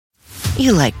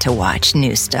You like to watch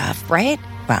new stuff, right?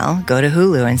 Well, go to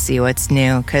Hulu and see what's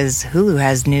new, because Hulu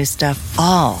has new stuff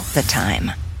all the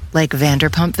time. Like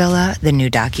Vanderpump Villa, the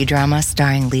new docudrama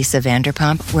starring Lisa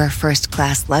Vanderpump, where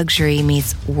first-class luxury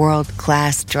meets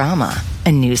world-class drama.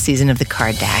 A new season of The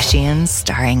Kardashians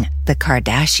starring The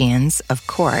Kardashians, of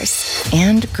course.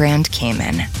 And Grand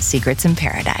Cayman, Secrets in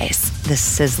Paradise, the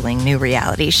sizzling new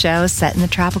reality show set in the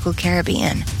tropical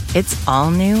Caribbean. It's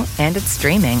all new and it's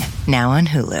streaming now on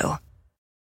Hulu.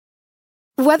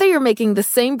 Whether you're making the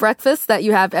same breakfast that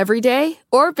you have every day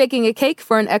or baking a cake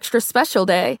for an extra special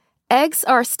day, eggs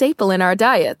are a staple in our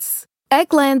diets.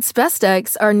 Eggland's best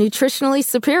eggs are nutritionally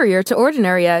superior to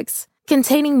ordinary eggs,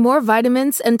 containing more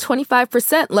vitamins and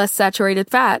 25% less saturated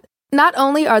fat. Not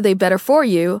only are they better for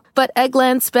you, but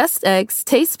Eggland's best eggs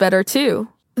taste better too.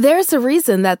 There's a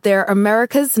reason that they're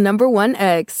America's #1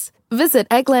 eggs. Visit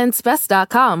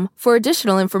egglandsbest.com for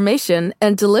additional information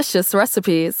and delicious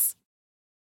recipes.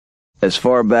 As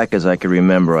far back as I can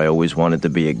remember, I always wanted to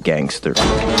be a gangster. Talk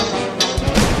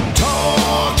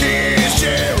is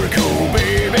Jericho,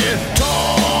 baby.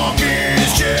 Talk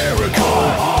is Jericho.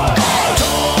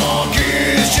 Talk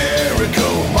is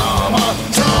Jericho, mama.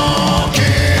 Talk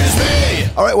is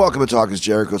me. All right, welcome to Talk is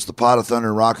Jericho. It's the pot of thunder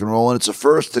and rock and roll, and it's a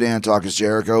first today on Talk is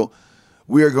Jericho.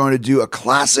 We are going to do a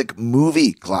classic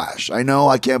movie clash. I know,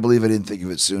 I can't believe I didn't think of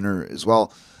it sooner as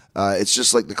well. It's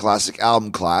just like the classic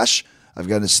album clash. I've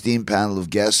got an esteemed panel of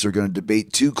guests who are going to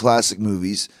debate two classic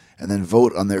movies and then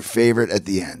vote on their favorite at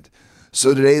the end.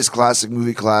 So today's classic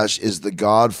movie clash is The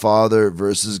Godfather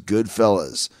versus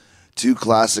Goodfellas, two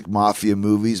classic mafia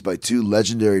movies by two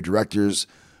legendary directors,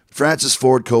 Francis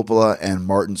Ford Coppola and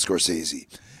Martin Scorsese.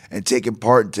 And taking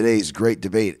part in today's great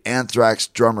debate, Anthrax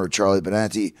drummer Charlie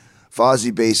Benanti,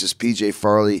 Fozzy bassist PJ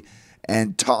Farley,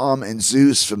 and Tom and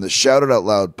Zeus from the Shout It Out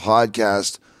Loud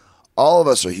podcast. All of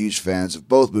us are huge fans of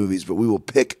both movies, but we will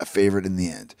pick a favorite in the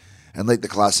end. And like the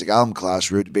classic album clash,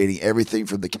 we're debating everything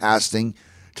from the casting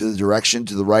to the direction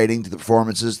to the writing to the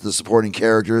performances to the supporting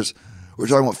characters. We're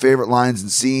talking about favorite lines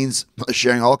and scenes,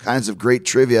 sharing all kinds of great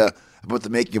trivia about the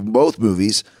making of both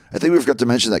movies. I think we forgot to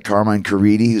mention that Carmine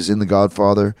Caridi, who's in the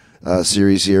Godfather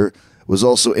series here, was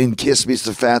also in Kiss Meets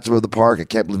the Phantom of the Park. I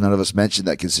can't believe none of us mentioned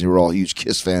that, considering we're all huge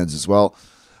Kiss fans as well.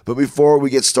 But before we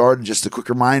get started, just a quick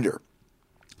reminder.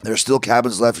 There are still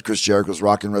cabins left at Chris Jericho's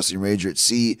Rockin' Wrestling Rager at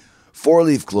Sea,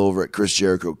 4-leaf clover at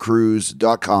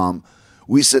ChrisJerichoCruise.com.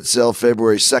 We set sail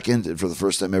February 2nd, and for the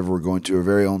first time ever, we're going to our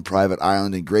very own private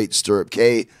island in Great Stirrup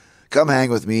Cay. Come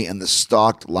hang with me and the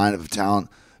stocked lineup of talent.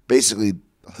 Basically,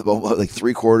 about like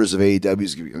 3/4 of AEW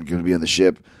is going to be on the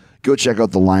ship. Go check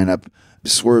out the lineup.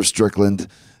 Swerve Strickland,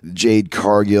 Jade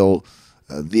Cargill,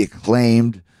 The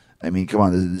Acclaimed. I mean, come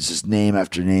on, this is name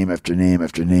after name after name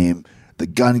after name. The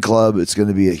Gun Club, it's going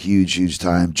to be a huge, huge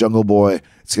time. Jungle Boy,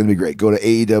 it's going to be great. Go to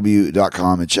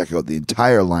AEW.com and check out the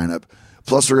entire lineup.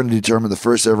 Plus, we're going to determine the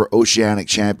first ever Oceanic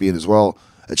champion as well.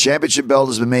 A championship belt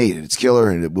has been made, and it's killer,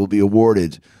 and it will be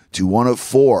awarded to one of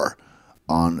 4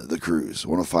 on the cruise.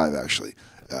 1 of 5, actually.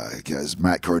 Guys,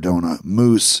 Matt Cardona,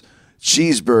 Moose,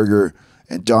 Cheeseburger,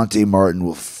 and Dante Martin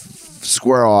will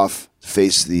square off,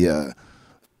 face the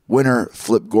winner,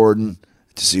 Flip Gordon,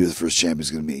 to see who the first champion is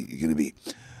going to be.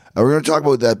 We're going to talk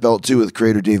about that belt, too, with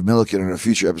creator Dave Milliken on a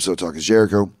future episode of Talk is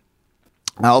Jericho.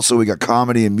 Also, we got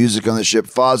comedy and music on the ship.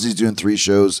 Fozzy's doing 3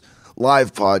 shows,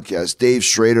 live podcast. Dave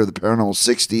Schrader, The Paranormal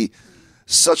 60.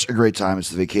 Such a great time. It's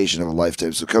the vacation of a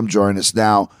lifetime. So come join us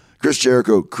now.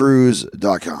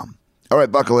 ChrisJerichoCruise.com. All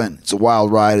right, buckle in. It's a wild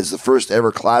ride. It's the first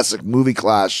ever classic movie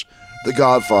clash. The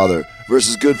Godfather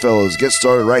versus Goodfellas. Get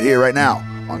started right here, right now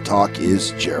on Talk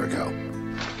is Jericho.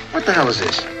 What the hell is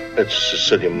this? That's a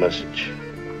Sicilian message.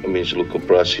 It means Luca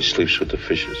Brasi sleeps with the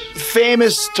fishes.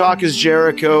 Famous Talk is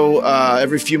Jericho.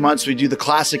 Every few months we do the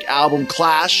classic album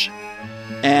clash,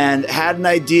 and had an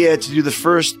idea to do the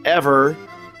first ever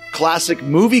classic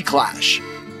movie clash.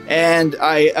 And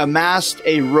I amassed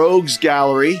a rogues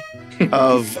gallery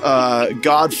of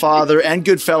Godfather and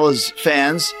Goodfellas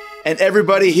fans, and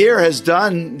everybody here has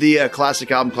done the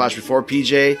classic album clash before.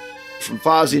 PJ from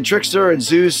Fozzy and Trickster, and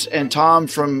Zeus and Tom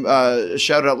from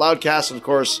Shout It Out Loudcast, and of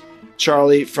course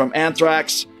Charlie from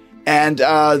Anthrax. And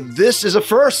this is a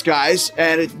first, guys,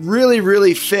 and it really,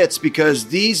 really fits because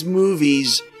these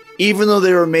movies, even though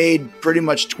they were made pretty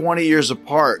much 20 years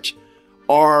apart,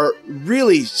 are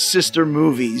really sister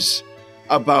movies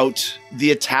about the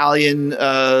Italian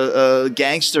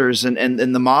gangsters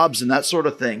and the mobs and that sort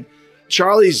of thing.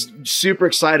 Charlie's super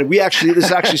excited.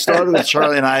 This actually started with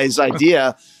Charlie and I's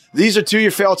idea. These are 2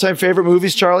 of your all-time favorite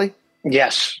movies, Charlie?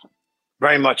 Yes,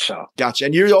 very much so. Gotcha.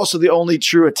 And you're also the only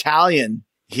true Italian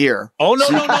here. Oh,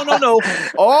 no.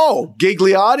 Oh,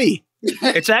 Gigliotti.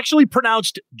 It's actually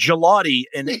pronounced gelati,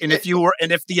 and if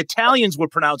the Italians were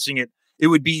pronouncing it, it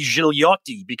would be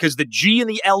Gigliotti, because the G and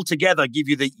the L together give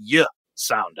you the Y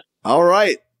sound. All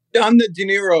right. I'm the De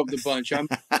Niro of the bunch.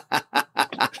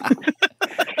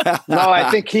 No, I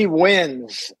think he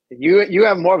wins. You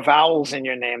have more vowels in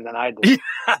your name than I do.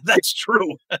 Yeah, that's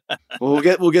true. Well,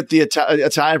 we'll get the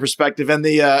Italian perspective and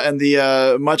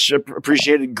the much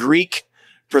appreciated Greek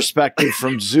perspective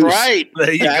from Zeus. Right.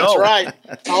 There you That's go. right.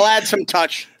 I'll add some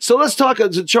touch. So let's talk.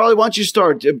 Charlie, why don't you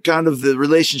start kind of the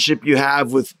relationship you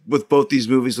have with both these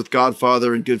movies, with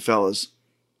Godfather and Goodfellas?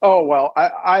 Oh, well,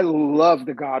 I love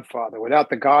The Godfather. Without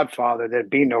The Godfather, there'd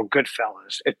be no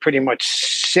Goodfellas. It pretty much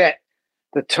set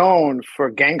the tone for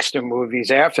gangster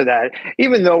movies after that.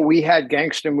 Even though we had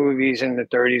gangster movies in the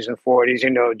 30s and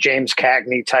 40s, James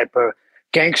Cagney type of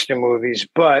gangster movies,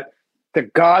 but The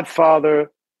Godfather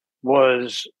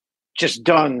was just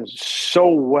done so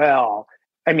well.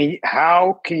 I mean,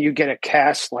 how can you get a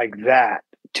cast like that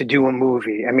to do a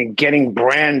movie? I mean, getting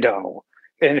Brando.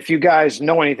 And if you guys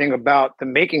know anything about the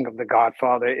making of The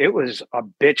Godfather, it was a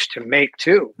bitch to make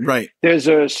too. Right. There's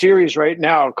a series right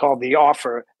now called The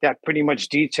Offer that pretty much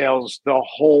details the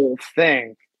whole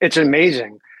thing. It's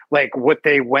amazing, like what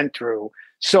they went through.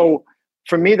 So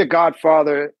for me, The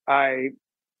Godfather, I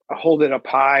hold it up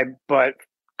high, but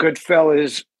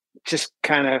Goodfellas just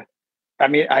kind of,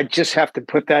 I just have to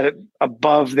put that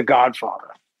above The Godfather.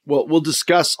 Well, we'll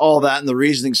discuss all that and the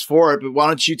reasonings for it, but why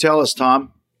don't you tell us,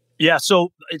 Tom? Yeah,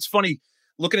 so it's funny,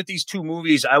 looking at these two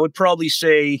movies, I would probably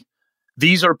say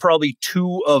these are probably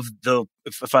two of the,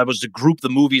 if I was to group the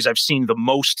movies I've seen the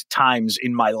most times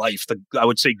in my life, I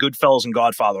would say Goodfellas and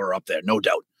Godfather are up there, no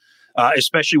doubt.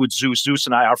 Especially with Zeus. Zeus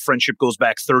and I, our friendship goes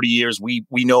back 30 years. We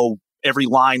know every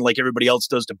line like everybody else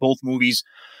does to both movies.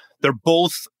 They're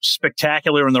both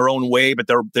spectacular in their own way, but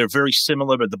they're very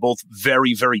similar, but they're both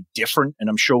very, very different. And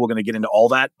I'm sure we're going to get into all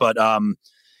that. But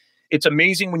it's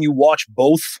amazing when you watch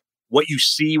both, what you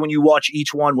see when you watch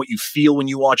each one, what you feel when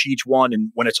you watch each one.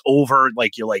 And when it's over,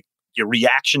 your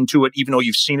reaction to it, even though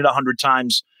you've seen it 100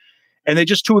 times. And they're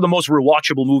just two of the most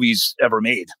rewatchable movies ever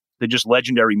made. They're just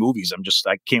legendary movies.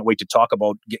 I can't wait to talk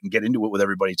about get into it with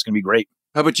everybody. It's going to be great.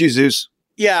 How about you, Zeus?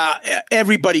 Yeah,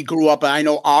 everybody grew up. I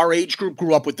know our age group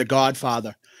grew up with The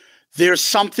Godfather. There's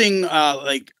something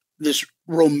like this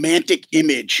romantic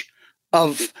image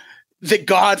of The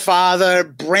Godfather,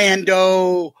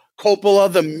 Brando,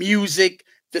 Coppola, the music,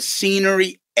 the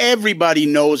scenery. Everybody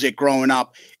knows it growing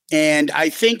up. And I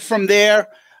think from there,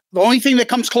 the only thing that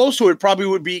comes close to it probably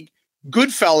would be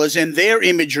Goodfellas and their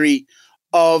imagery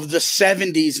of the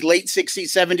 70s, late 60s,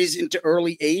 70s into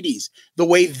early 80s, the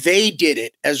way they did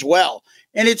it as well.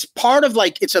 And it's part of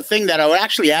it's a thing that I would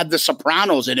actually add The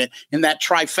Sopranos in it, in that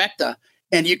trifecta,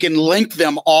 and you can link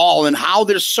them all and how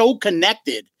they're so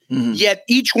connected, yet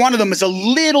each one of them is a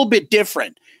little bit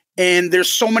different. And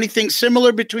there's so many things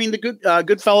similar between the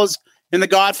Goodfellas and The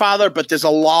Godfather, but there's a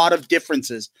lot of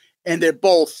differences. And they're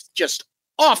both just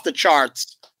off the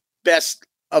charts, best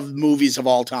of movies of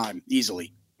all time,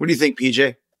 easily. What do you think,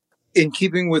 PJ? In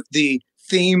keeping with the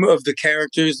theme of the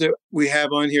characters that we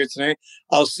have on here tonight,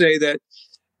 I'll say that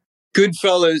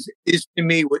Goodfellas is to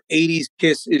me what 80s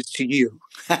Kiss is to you.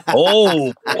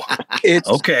 Oh, it's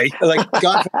okay. Like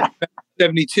Godfather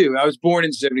 72. I was born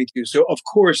in 72. So of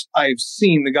course I've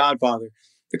seen The Godfather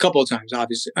a couple of times,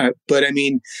 obviously. But I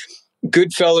mean,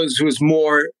 Goodfellas was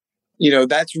more,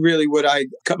 that's really what I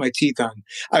cut my teeth on.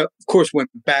 I, of course, went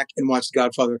back and watched The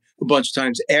Godfather a bunch of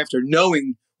times after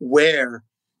knowing where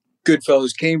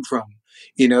Goodfellas came from,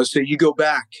 so you go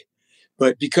back.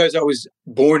 But because I was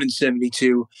born in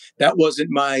 72, that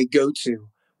wasn't my go-to.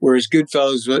 Whereas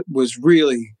Goodfellas was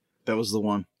really... That was the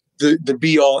one. The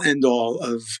be-all, end-all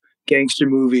of gangster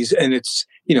movies. And it's,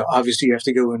 obviously you have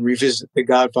to go and revisit The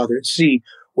Godfather and see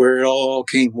where it all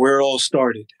came, where it all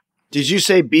started. Did you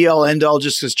say be-all, end-all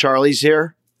just because Charlie's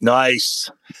here? Nice.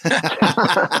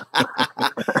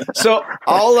 So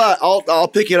I'll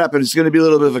pick it up, and it's going to be a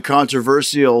little bit of a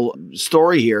controversial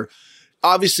story here.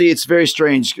 Obviously, it's very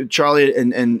strange. Charlie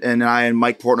and I and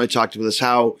Mike Portnoy talked about this,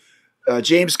 how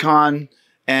James Caan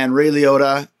and Ray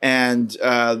Liotta and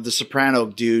the Soprano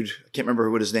dude, I can't remember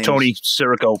what his name Tony is.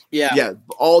 Sirico. Yeah,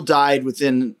 all died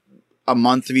within a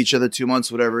month of each other, 2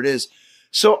 months, whatever it is.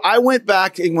 So I went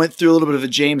back and went through a little bit of a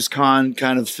James Caan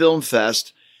kind of film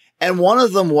fest, and one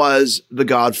of them was The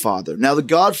Godfather. Now, The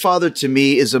Godfather to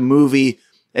me is a movie,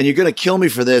 and you're going to kill me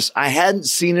for this, I hadn't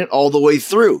seen it all the way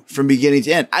through from beginning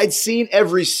to end. I'd seen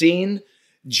every scene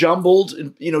jumbled,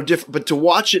 different, but to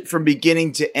watch it from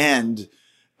beginning to end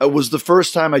was the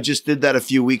first time. I just did that a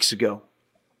few weeks ago.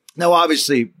 Now,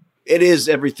 obviously, it is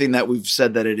everything that we've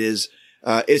said that it is.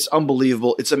 It's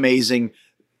unbelievable. It's amazing.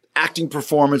 Acting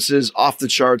performances off the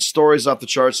charts, stories off the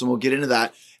charts, and we'll get into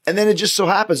that. And then it just so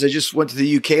happens I just went to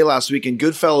the UK last week and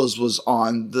Goodfellas was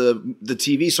on the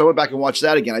TV. So I went back and watched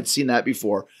that again. I'd seen that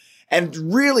before. And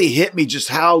really hit me just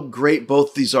how great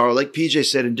both these are. Like PJ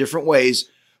said, in different ways.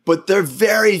 But they're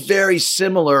very, very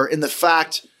similar in the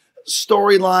fact,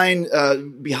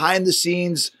 storyline, behind the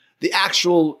scenes, the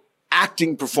actual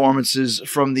acting performances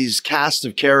from these cast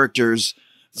of characters,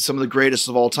 some of the greatest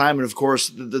of all time. And of course,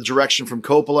 the direction from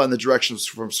Coppola and the direction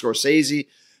from Scorsese.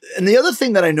 And the other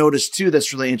thing that I noticed too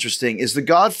that's really interesting is The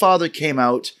Godfather came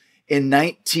out in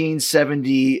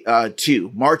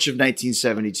 1972, March of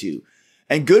 1972.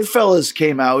 And Goodfellas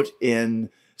came out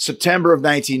in September of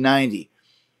 1990.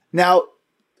 Now,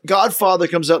 Godfather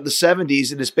comes out in the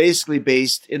 70s and is basically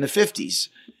based in the 50s.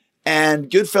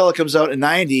 And Goodfellas comes out in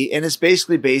 90 and it's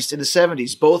basically based in the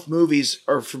 70s. Both movies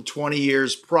are from 20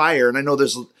 years prior. And I know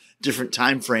there's different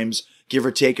time frames, give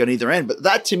or take on either end. But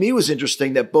that to me was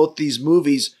interesting that both these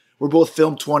movies were both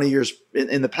filmed 20 years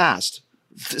in the past,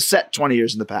 set 20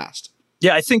 years in the past.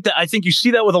 Yeah, I think you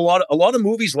see that with a lot of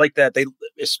movies like that. They,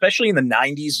 especially in the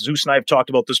 90s, Zeus and I have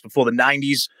talked about this before. The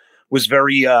 90s was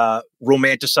very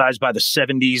romanticized by the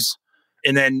 70s.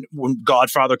 And then when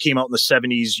Godfather came out in the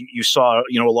 70s, you saw,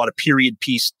 a lot of period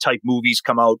piece type movies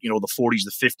come out, the 40s,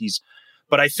 the 50s.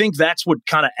 But I think that's what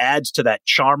kind of adds to that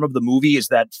charm of the movie is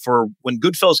that for when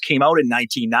Goodfellas came out in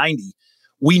 1990,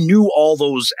 we knew all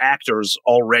those actors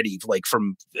already, like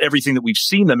from everything that we've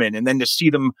seen them in. And then to see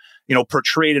them,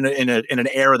 portrayed in an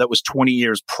era that was 20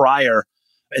 years prior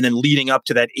and then leading up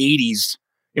to that 80s,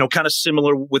 kind of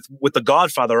similar with The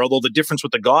Godfather, although the difference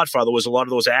with The Godfather was a lot of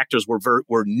those actors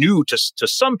were new to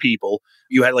some people.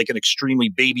 You had like an extremely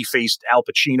baby-faced Al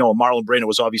Pacino, and Marlon Brando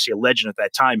was obviously a legend at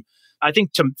that time. I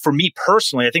think for me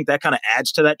personally, I think that kind of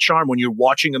adds to that charm when you're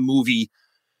watching a movie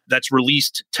that's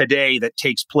released today that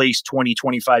takes place 20,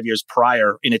 25 years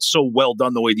prior, and it's so well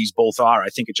done the way these both are. I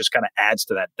think it just kind of adds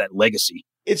to that legacy.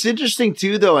 It's interesting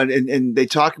too, though, and they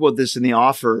talk about this in the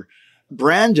offer.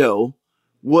 Brando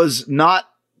was not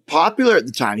popular at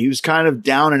the time. He was kind of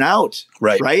down and out,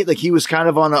 right? Like he was kind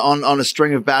of on a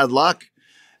string of bad luck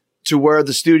to where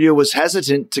the studio was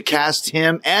hesitant to cast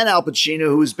him and Al Pacino,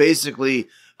 who was basically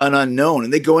an unknown.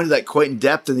 And they go into that quite in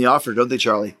depth in the offer, don't they,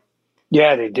 Charlie?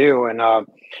 Yeah, they do. And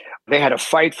they had a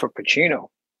fight for Pacino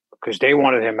because they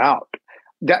wanted him out.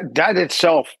 That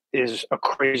itself is a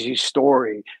crazy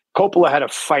story. Coppola had to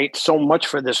fight so much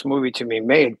for this movie to be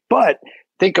made. But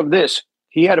think of this.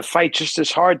 He had to fight just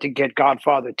as hard to get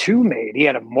Godfather 2 made. He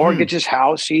had to mortgage his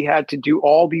house. He had to do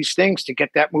all these things to get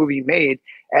that movie made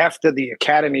after the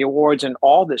Academy Awards and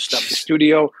all this stuff. The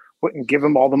studio wouldn't give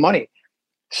him all the money.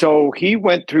 So he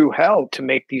went through hell to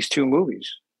make these two movies.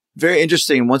 Very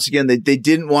interesting. Once again, they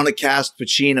didn't want to cast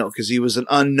Pacino because he was an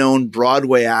unknown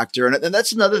Broadway actor. And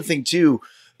that's another thing too,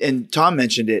 and Tom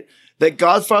mentioned it, that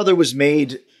Godfather was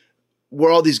made where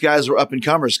all these guys were up and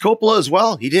comers. Coppola as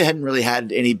well. He hadn't really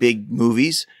had any big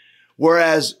movies.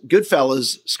 Whereas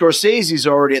Goodfellas, Scorsese's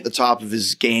already at the top of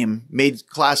his game, made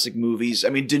classic movies. I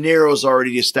mean, De Niro's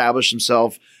already established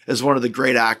himself as one of the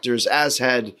great actors, as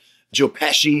had Joe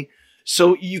Pesci.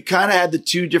 So you kind of had the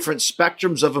two different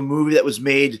spectrums of a movie that was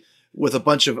made with a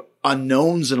bunch of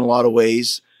unknowns in a lot of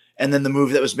ways. And then the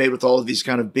movie that was made with all of these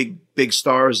kind of big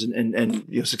stars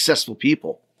and successful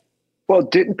people. Well,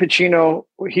 didn't Pacino,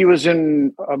 he was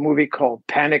in a movie called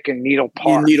Panic in Needle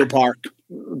Park.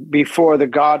 Before The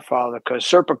Godfather, because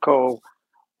Serpico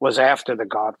was after The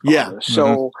Godfather. Yeah.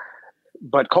 So,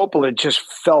 but Coppola just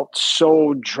felt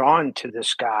so drawn to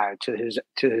this guy, to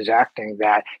his acting,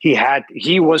 that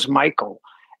he was Michael.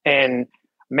 And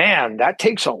man, that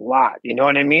takes a lot. You know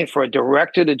what I mean? For a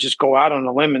director to just go out on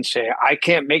a limb and say, I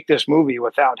can't make this movie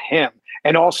without him.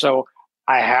 And also,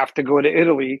 I have to go to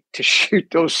Italy to shoot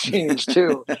those scenes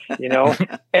too,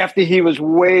 after he was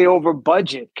way over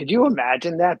budget. Could you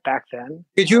imagine that back then?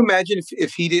 Could you imagine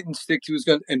if he didn't stick to his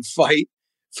gun and fight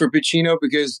for Pacino?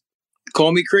 Because,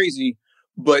 call me crazy,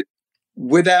 but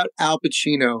without Al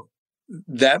Pacino,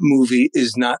 that movie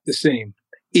is not the same.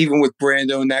 Even with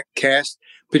Brando and that cast,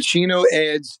 Pacino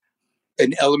adds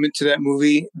an element to that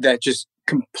movie that just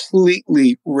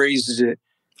completely raises it.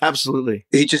 Absolutely.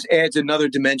 He just adds another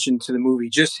dimension to the movie.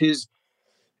 Just his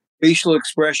facial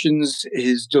expressions,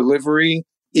 his delivery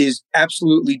is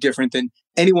absolutely different than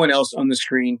anyone else on the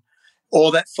screen.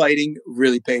 All that fighting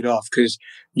really paid off because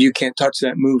you can't touch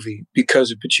that movie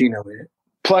because of Pacino in it.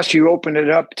 Plus, you open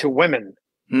it up to women.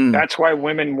 That's why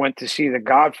women went to see The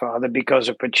Godfather, because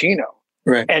of Pacino.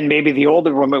 Right. And maybe the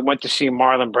older women went to see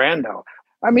Marlon Brando.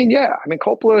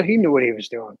 Coppola, he knew what he was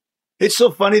doing. It's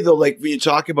so funny though, like when you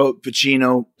talk about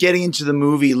Pacino getting into the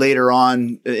movie later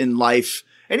on in life,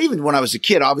 and even when I was a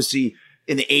kid, obviously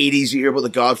in the 80s, you hear about The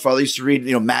Godfather. I used to read,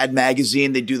 Mad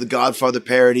Magazine. They do the Godfather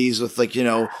parodies with like,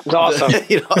 It's awesome.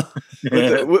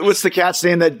 What's the cat's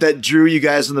name that drew you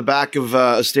guys in the back of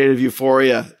A State of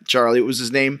Euphoria, Charlie? What was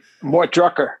his name? Mort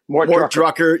Drucker. Mort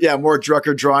Drucker. Yeah, Mort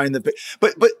Drucker drawing the.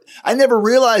 But I never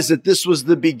realized that this was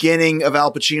the beginning of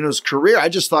Al Pacino's career. I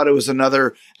just thought it was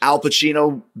another Al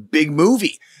Pacino big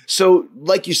movie. So,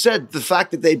 like you said, the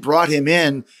fact that they brought him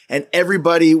in and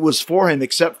everybody was for him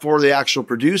except for the actual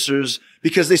producers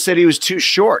because they said he was too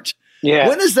short. Yeah.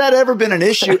 When has that ever been an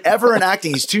issue ever in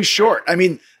acting? He's too short. I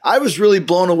mean, I was really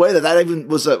blown away that even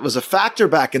was a factor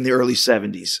back in the early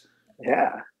 70s.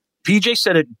 Yeah. PJ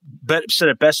said it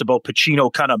best about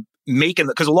Pacino kind of making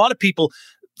because a lot of people,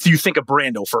 you think of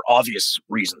Brando for obvious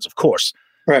reasons, of course,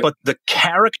 right. But the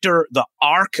character, the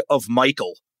arc of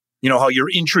Michael, how you're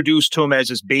introduced to him as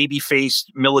this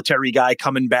baby-faced military guy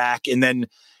coming back, and then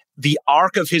the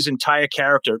arc of his entire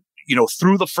character,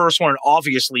 through the first one and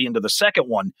obviously into the second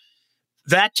one.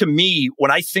 That to me,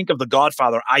 when I think of The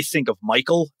Godfather, I think of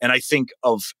Michael and I think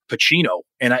of Pacino.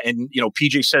 And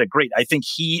PJ said it great. I think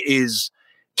he is,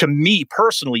 to me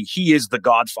personally, he is the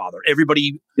Godfather.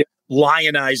 Everybody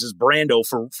lionizes Brando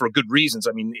for good reasons.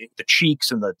 I mean, the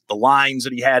cheeks and the lines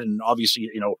that he had, and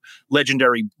obviously,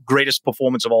 legendary greatest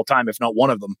performance of all time, if not one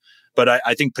of them. But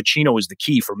I think Pacino is the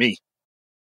key for me.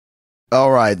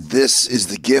 All right, this is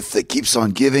the gift that keeps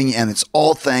on giving, and it's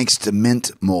all thanks to Mint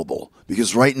Mobile.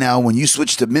 Because right now, when you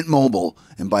switch to Mint Mobile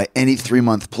and buy any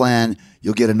 3-month plan,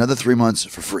 you'll get another 3 months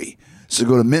for free. So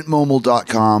go to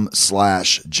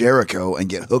mintmobile.com/Jericho and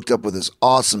get hooked up with this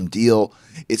awesome deal.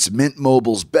 It's Mint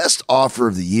Mobile's best offer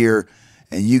of the year,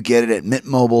 and you get it at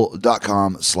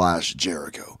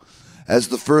mintmobile.com/Jericho. As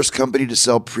the first company to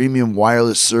sell premium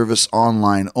wireless service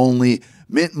online only,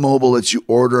 Mint Mobile lets you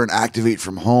order and activate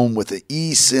from home with an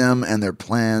eSIM, and their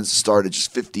plans start at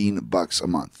just $15 a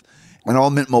month. And all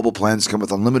Mint Mobile plans come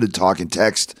with unlimited talk and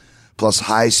text, plus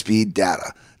high-speed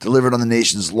data, delivered on the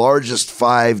nation's largest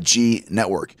 5G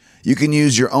network. You can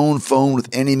use your own phone with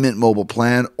any Mint Mobile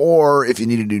plan, or if you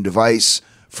need a new device,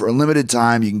 for a limited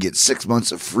time, you can get 6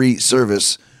 months of free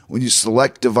service when you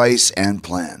select device and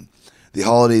plan. The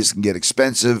holidays can get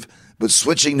expensive, but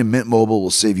switching to Mint Mobile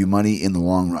will save you money in the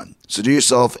long run. So do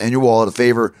yourself and your wallet a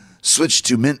favor, switch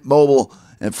to Mint Mobile,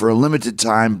 and for a limited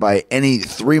time, buy any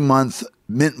 3-month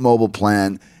Mint Mobile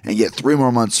plan and get 3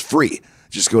 more months free.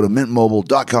 Just go to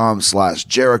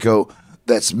mintmobile.com/Jericho.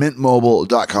 That's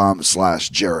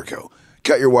mintmobile.com/Jericho.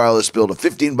 Cut your wireless bill to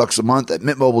 $15 a month at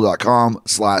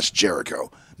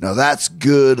mintmobile.com/Jericho. Now that's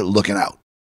good looking out.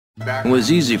 It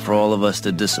was easy for all of us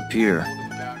to disappear.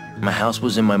 My house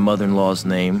was in my mother-in-law's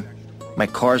name. My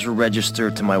cars were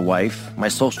registered to my wife. My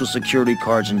social security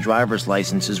cards and driver's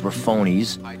licenses were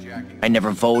phonies. I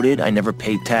never voted. I never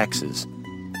paid taxes.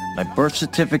 My birth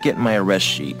certificate and my arrest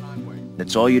sheet.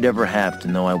 That's all you'd ever have to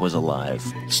know I was alive.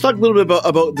 Let's talk a little bit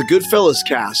about the Goodfellas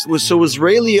cast. Was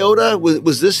Ray Liotta,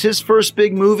 was this his first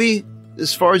big movie,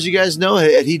 as far as you guys know?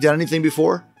 Had he done anything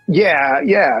before?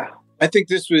 Yeah. I think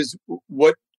this was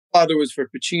what Father was for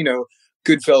Pacino,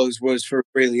 Goodfellas was for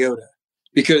Ray Liotta.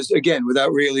 Because, again,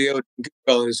 without Ray Liotta and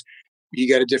Goodfellas, you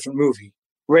got a different movie.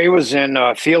 Ray was in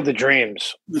Field of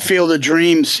Dreams. The Field of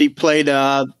Dreams. He played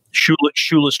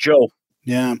Shoeless Joe.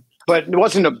 Yeah. But it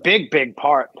wasn't a big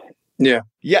part. Yeah.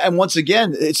 Yeah, and once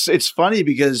again, it's funny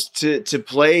because to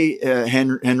play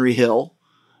Henry Hill,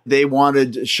 they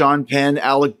wanted Sean Penn,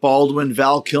 Alec Baldwin,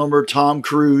 Val Kilmer, Tom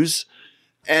Cruise.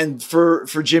 And for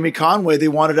Jimmy Conway, they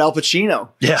wanted Al Pacino.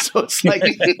 Yeah. So it's like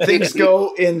things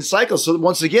go in cycles. So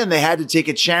once again, they had to take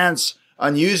a chance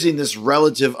on using this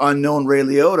relative unknown Ray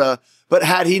Liotta. But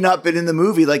had he not been in the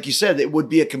movie, like you said, it would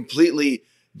be a completely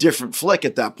different flick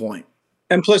at that point.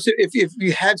 And plus, if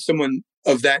you had someone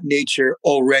of that nature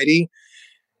already,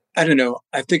 I don't know,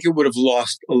 I think it would have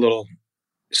lost a little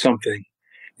something.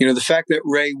 The fact that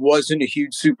Ray wasn't a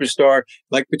huge superstar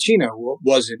like Pacino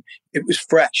wasn't, it was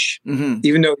fresh,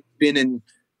 even though he'd been in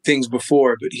things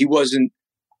before, but he wasn't,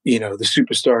 the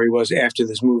superstar he was after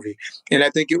this movie. And I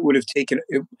think it would have taken,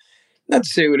 not to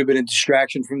say it would have been a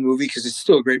distraction from the movie, because it's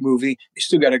still a great movie. It's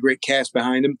still got a great cast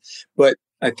behind him. But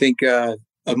I think a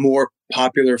more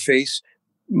popular face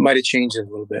might have changed it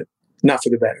a little bit, not for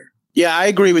the better. Yeah, I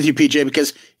agree with you, PJ,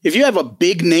 because if you have a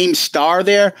big name star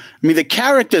there, I mean, the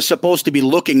character's supposed to be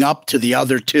looking up to the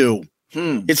other two.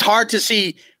 It's hard to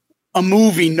see a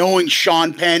movie knowing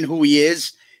Sean Penn, who he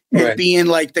is, and being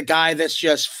like the guy that's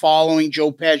just following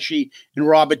Joe Pesci and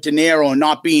Robert De Niro and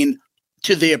not being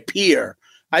to their peer.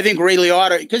 I think Ray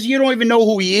Liotta, because you don't even know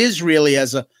who he is really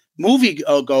as a movie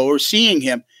goer seeing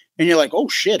him, and you're like, oh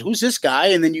shit, who's this guy?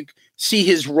 And then you see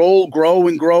his role grow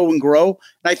and grow and grow.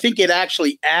 And I think it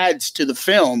actually adds to the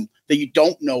film that you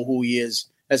don't know who he is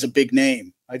as a big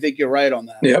name. I think you're right on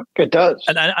that. Yep, it does.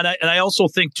 And I also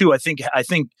think too. I think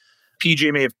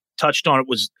PJ may have touched on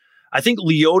it. I think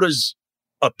Leota's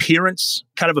appearance,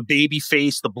 kind of a baby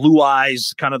face, the blue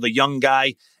eyes, kind of the young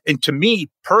guy. And to me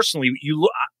personally,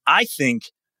 I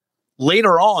think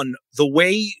later on, the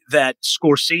way that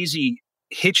Scorsese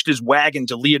hitched his wagon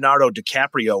to Leonardo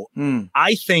DiCaprio,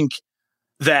 I think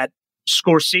that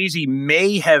Scorsese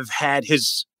may have had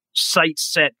his sights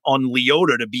set on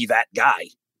Liotta to be that guy,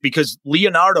 because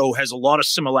Leonardo has a lot of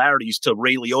similarities to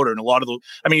Ray Liotta, and a lot of the,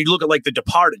 I mean, you look at like The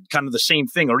Departed, kind of the same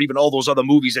thing, or even all those other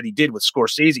movies that he did with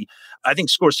Scorsese. I think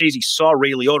Scorsese saw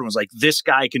Ray Liotta and was like, this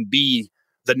guy can be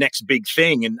the next big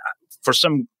thing. And for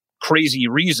some crazy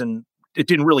reason, it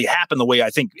didn't really happen the way I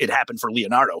think it happened for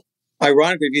Leonardo.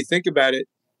 Ironically, if you think about it,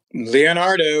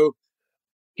 Leonardo,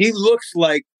 he looks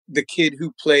like the kid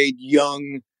who played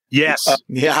young. Yes.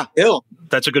 Hill.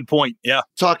 That's a good point. Yeah.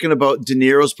 Talking about De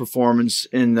Niro's performance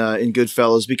in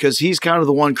Goodfellas, because he's kind of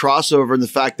the one crossover in the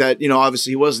fact that, you know,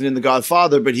 obviously he wasn't in The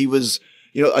Godfather, but he was,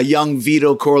 you know, a young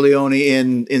Vito Corleone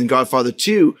in Godfather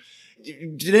 2.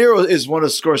 De Niro is one of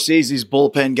Scorsese's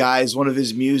bullpen guys, one of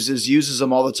his muses, uses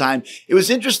him all the time. It was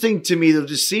interesting to me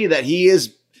to see that he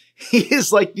is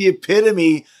like the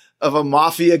epitome of a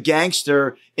mafia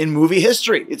gangster in movie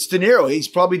history. It's De Niro. He's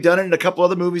probably done it in a couple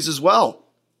other movies as well.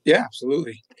 Yeah,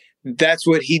 absolutely. That's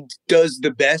what he does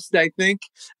the best, I think,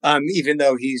 even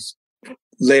though he's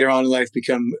later on in life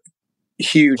become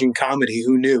huge in comedy.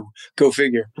 Who knew? Go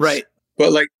figure. Right.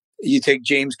 But like you take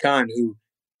James Caan, who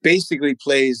basically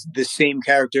plays the same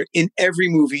character in every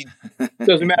movie.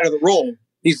 Doesn't matter the role.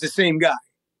 He's the same guy.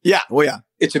 Yeah. Well, yeah.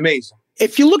 It's amazing.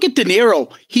 If you look at De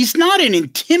Niro, he's not an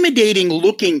intimidating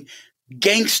looking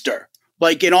gangster.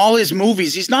 Like in all his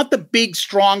movies, he's not the big,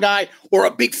 strong guy or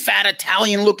a big, fat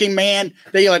Italian looking man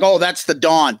that you're like, oh, that's the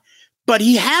Don. But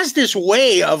he has this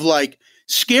way of like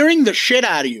scaring the shit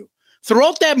out of you.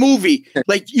 Throughout that movie,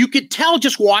 like you could tell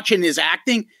just watching his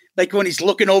acting, like when he's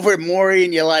looking over at Maury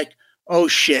and you're like, oh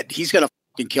shit, he's going to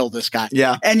fucking kill this guy.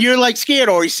 Yeah. And you're like scared,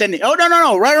 or he's sending, oh,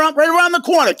 no, right around the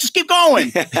corner. Just keep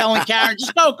going. Telling Karen,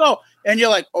 just go. And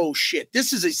you're like, oh shit,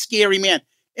 this is a scary man.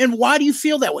 And why do you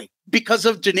feel that way? Because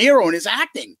of De Niro and his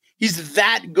acting. He's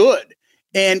that good.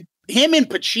 And him and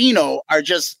Pacino are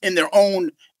just in their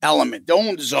own element, their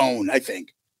own zone, I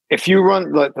think. If you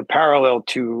run the parallel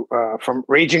to from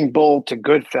Raging Bull to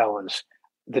Goodfellas,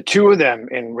 the two of them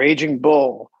in Raging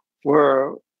Bull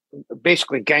were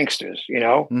basically gangsters, you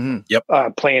know,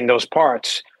 playing those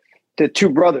parts. The two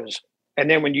brothers. And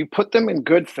then when you put them in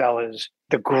Goodfellas,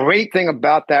 the great thing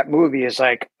about that movie is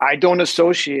like, I don't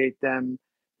associate them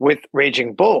with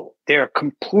Raging Bull. They're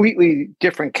completely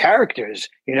different characters,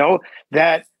 you know,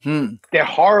 that they're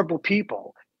horrible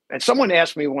people. And someone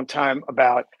asked me one time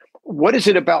about, what is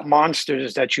it about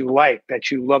monsters that you like, that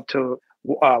you love to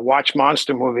watch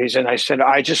monster movies? And I said,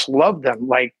 I just love them,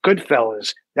 like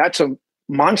Goodfellas. That's a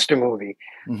monster movie.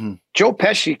 Mm-hmm. Joe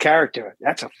Pesci character,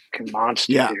 that's a fucking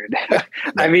monster, dude.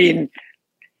 I mean,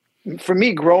 for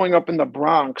me, growing up in the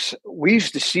Bronx, we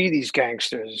used to see these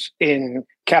gangsters in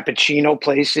cappuccino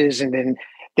places, and then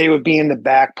they would be in the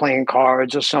back playing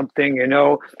cards or something, you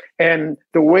know. And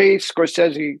the way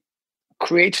Scorsese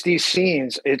creates these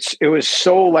scenes, it was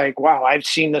so like, wow, I've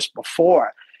seen this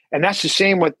before. And that's the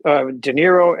same with De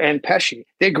Niro and Pesci.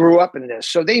 They grew up in this,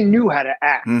 so they knew how to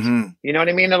act. Mm-hmm. You know what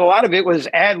I mean? And a lot of it was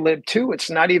ad-lib too. It's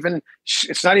not even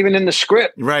in the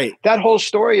script. Right. That whole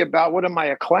story about what am I,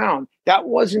 a clown? That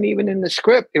wasn't even in the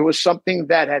script. It was something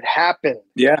that had happened.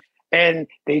 Yeah. And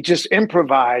they just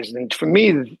improvised. And for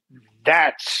me,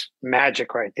 that's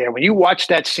magic right there. When you watch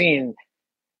that scene,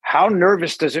 how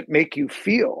nervous does it make you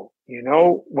feel? You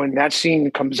know, when that scene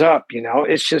comes up, you know,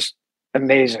 it's just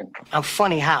amazing. I'm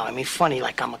funny how? I mean, funny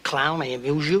like I'm a clown. I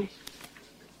amuse you.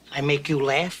 I make you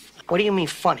laugh. What do you mean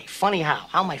funny? Funny how?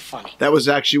 How am I funny? That was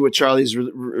actually what Charlie's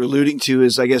alluding to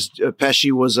is, I guess,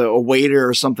 Pesci was a waiter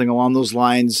or something along those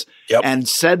lines and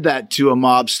said that to a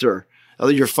mobster. Oh,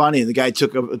 you're funny. And the guy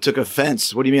took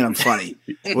offense. What do you mean I'm funny?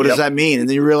 What does that mean? And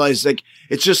then you realize, like,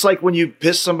 it's just like when you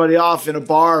piss somebody off in a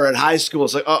bar or at high school.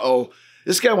 It's like, uh-oh.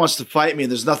 This guy wants to fight me,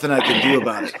 and there's nothing I can do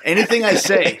about it. Anything I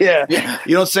say,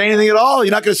 you don't say anything at all.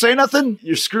 You're not going to say nothing.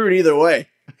 You're screwed either way.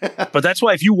 But that's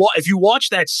why if you watch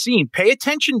that scene, pay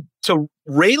attention to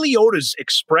Ray Liotta's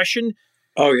expression.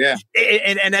 Oh yeah,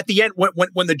 and at the end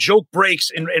when the joke breaks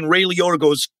and Ray Liotta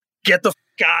goes, get the f-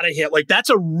 out of here. Like that's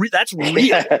real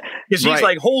because he's Right.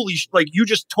 like, holy, like you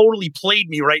just totally played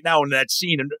me right now in that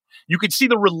scene. And you could see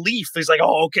the relief. He's like,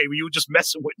 oh, okay. Well, you were just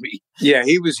messing with me. Yeah,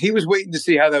 he was waiting to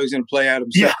see how that was going to play out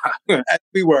himself. Yeah. As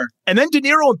we were. And then De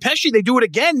Niro and Pesci, they do it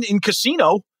again in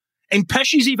Casino. And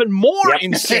Pesci's even more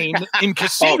insane in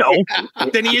Casino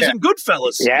than he is in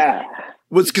Goodfellas. Yeah.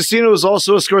 Was Casino was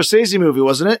also a Scorsese movie,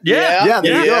 wasn't it? Yeah.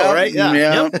 There you go, right?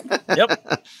 Yeah.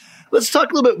 Yep. Let's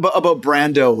talk a little bit about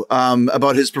Brando,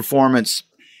 about his performance.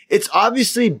 It's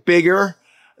obviously bigger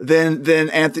than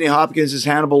Anthony Hopkins'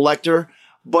 Hannibal Lecter,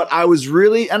 but I was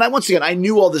really, and once again, I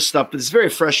knew all this stuff, but it's very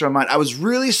fresh in my mind. I was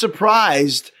really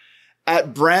surprised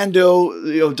at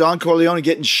Brando, Don Corleone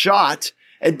getting shot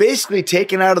and basically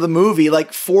taken out of the movie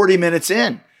like 40 minutes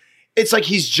in. It's like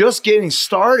he's just getting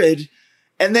started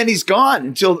and then he's gone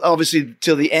until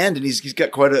the end. And he's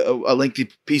got quite a lengthy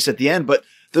piece at the end, but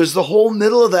there's the whole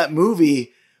middle of that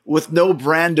movie with no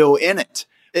Brando in it.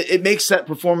 It makes that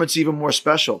performance even more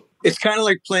special. It's kind of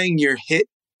like playing your hit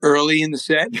early in the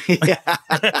set.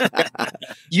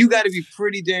 You got to be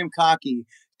pretty damn cocky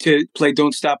to play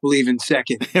Don't Stop Believin'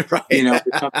 second. Right.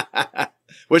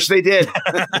 Which they did.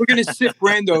 We're going to sift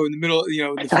Brando in the middle,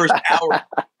 the first hour.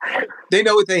 They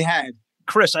know what they had.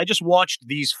 Chris, I just watched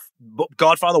these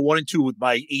Godfather 1 and 2 with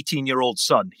my 18-year-old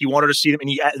son. He wanted to see them,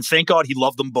 and thank God he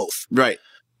loved them both. Right.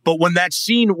 But when that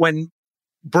scene, when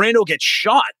Brando gets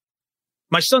shot,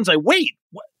 my son's like, wait,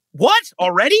 what?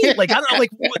 Already? Like, I don't know,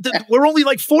 like, we're only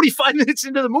like 45 minutes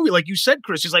into the movie. Like you said,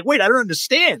 Chris, he's like, wait, I don't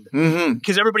understand.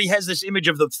 Because everybody has this image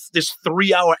of this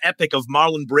 3-hour epic of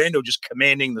Marlon Brando just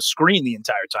commanding the screen the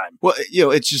entire time. Well,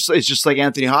 it's just like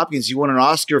Anthony Hopkins. He won an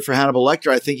Oscar for Hannibal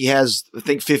Lecter. I think he has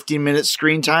 15 minutes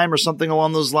screen time or something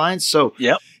along those lines. So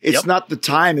it's not the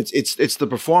time, it's the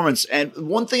performance. And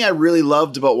one thing I really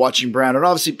loved about watching Brando, and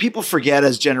obviously people forget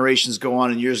as generations go on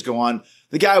and years go on,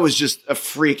 the guy was just a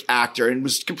freak actor and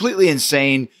was completely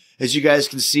insane, as you guys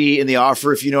can see in The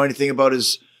Offer. If you know anything about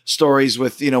his stories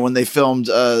with, when they filmed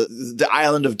The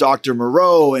Island of Dr.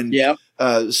 Moreau and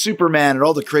Superman and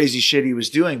all the crazy shit he was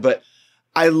doing. But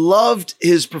I loved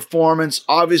his performance.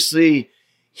 Obviously,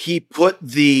 he put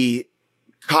the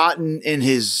cotton in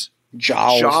his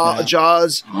jaws.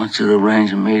 I want you to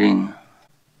arrange a meeting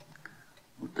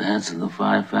with the heads of the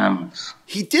 5 families.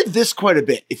 He did this quite a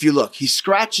bit. If you look, he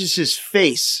scratches his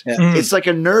face. It's like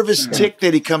a nervous tick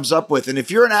that he comes up with. And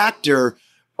if you're an actor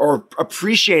or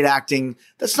appreciate acting,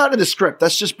 that's not in the script.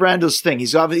 That's just Brando's thing.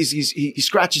 He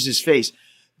scratches his face.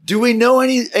 Do we know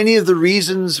any of the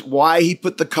reasons why he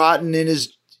put the cotton in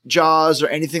his jaws or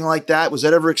anything like that? Was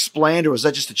that ever explained, or was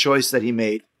that just a choice that he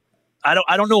made? I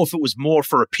don't know if it was more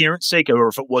for appearance sake or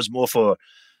if it was more for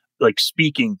like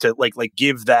speaking to like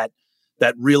give that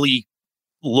really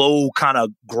low kind of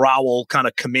growl, kind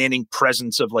of commanding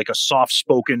presence of like a soft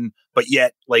spoken, but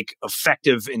yet like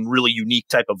effective and really unique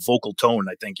type of vocal tone.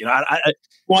 I think, I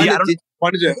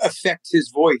wanted to affect his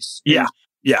voice. Yeah.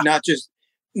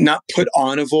 Not put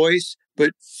on a voice,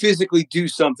 but physically do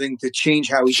something to change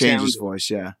how he Change sounds. his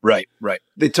voice. Yeah. Right.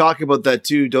 They talk about that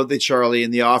too, don't they, Charlie, in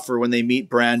The Offer when they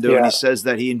meet Brando and he says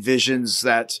that he envisions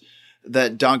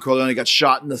that Don Corleone got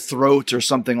shot in the throat or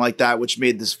something like that, which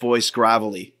made this voice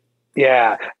gravelly.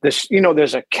 Yeah. There's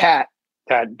a cat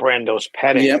that Brando's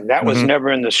petting. And that was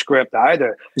never in the script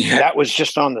either. Yeah. That was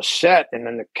just on the set. And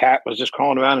then the cat was just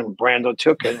crawling around and Brando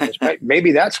took it.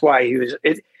 Maybe that's why he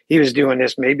was doing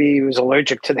this. Maybe he was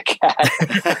allergic to the cat.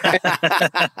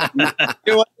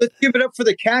 Let's give it up for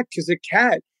the cat, because the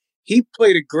cat,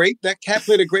 that cat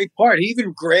played a great part. He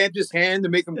even grabbed his hand to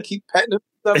make him keep petting him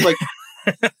and stuff. Like,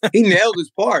 he nailed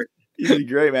his part. He did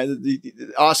great, man.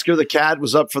 The Oscar the cat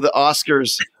was up for the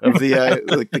Oscars of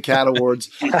the Cat Awards.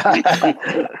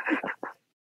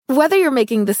 Whether you're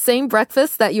making the same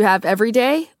breakfast that you have every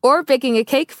day or baking a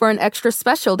cake for an extra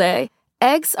special day,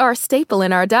 eggs are a staple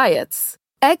in our diets.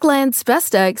 Eggland's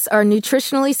Best Eggs are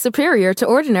nutritionally superior to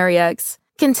ordinary eggs,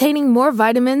 containing more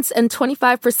vitamins and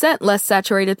 25% less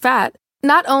saturated fat.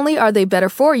 Not only are they better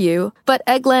for you, but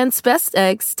Eggland's Best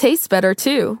Eggs taste better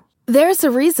too. There's a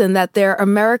reason that they're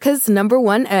America's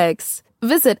 #1 eggs.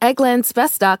 Visit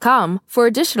egglandsbest.com for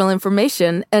additional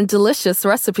information and delicious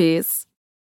recipes.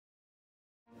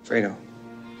 Fredo,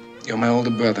 you're my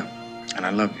older brother, and I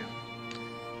love you.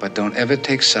 But don't ever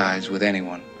take sides with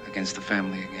anyone against the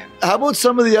family again. How about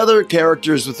some of the other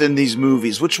characters within these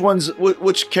movies?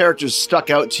 Which characters stuck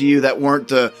out to you that weren't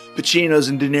the Pacinos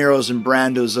and De Niros and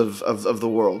Brandos of the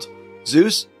world?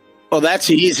 Zeus? Oh, that's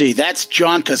easy. That's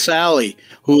John Casale,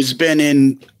 who's been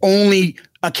in only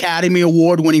Academy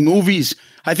Award-winning movies.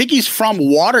 I think he's from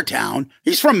Watertown.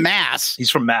 He's from Mass. He's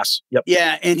from Mass. Yep.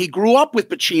 Yeah, and he grew up with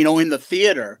Pacino in the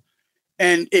theater.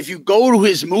 And if you go to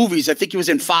his movies, I think he was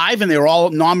in 5 and they were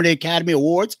all nominated Academy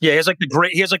Awards. Yeah, he has like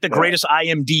the greatest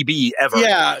IMDb ever.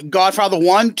 Yeah, Godfather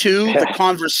 1, 2, The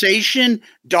Conversation,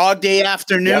 Dog Day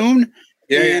Afternoon,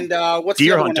 and what's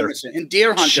Deer the other Hunter. one I'm missing? And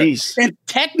Deer Hunter. Jeez. And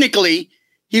technically,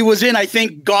 he was in, I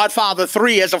think, Godfather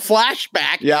 3 as a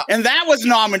flashback. Yeah. And that was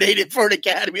nominated for an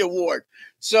Academy Award.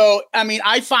 So, I mean,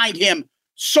 I find him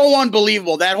so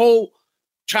unbelievable. That whole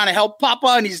trying to help Papa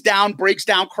and he's down, breaks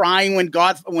down crying when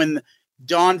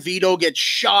Don Vito gets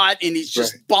shot and he's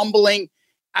just bumbling.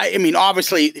 I mean,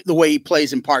 obviously the way he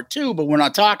plays in part 2, but we're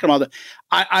not talking about that.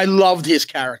 I loved his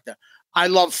character. I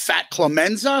love Fat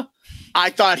Clemenza. I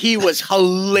thought he was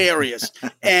hilarious.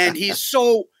 And he's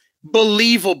so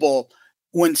believable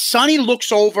when Sonny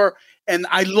looks over, and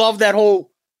I love that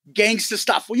whole gangster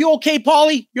stuff. Well, you okay,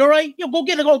 Paulie? You all right? You go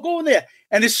get it. Go in there.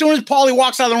 And as soon as Paulie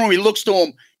walks out of the room, he looks to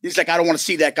him. He's like, I don't want to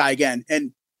see that guy again.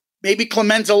 And maybe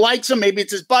Clemenza likes him. Maybe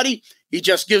it's his buddy. He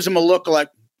just gives him a look like,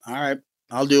 all right,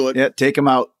 I'll do it. Yeah, take him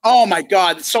out. Oh, my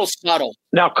God. It's so subtle.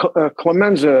 Now,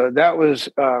 Clemenza, that was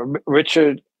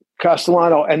Richard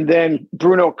Castellano. And then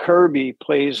Bruno Kirby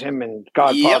plays him in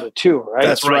Godfather 2, right?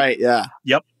 That's right. Yeah.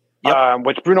 Yep.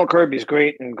 Which Bruno Kirby is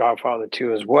great in Godfather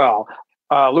 2 as well.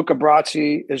 Luca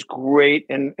Brasi is great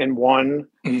in 1.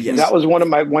 Yes. That was one of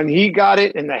my, when he got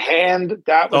it in the hand,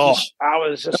 that was, I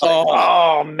was just like,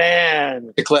 oh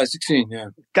man. A classic scene, yeah.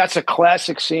 That's a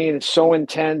classic scene. It's so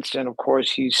intense. And of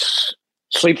course, he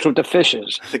sleeps with the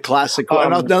fishes. The classic.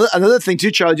 And another thing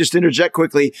too, Charlie, just to interject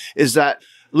quickly, is that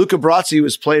Luca Brasi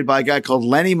was played by a guy called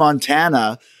Lenny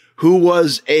Montana, who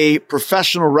was a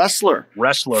professional wrestler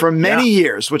for many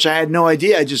years, which I had no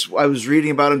idea. I was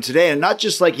reading about him today, and not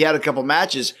just like he had a couple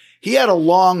matches. He had a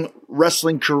long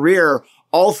wrestling career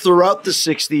all throughout the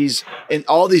 60s in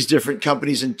all these different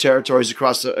companies and territories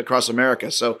across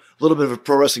America. So a little bit of a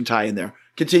pro wrestling tie in there.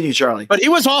 Continue, Charlie. But he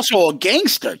was also a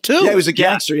gangster, too. Yeah, he was a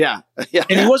gangster, yeah.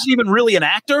 And he wasn't even really an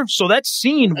actor. So that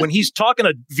scene when he's talking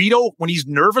to Vito, when he's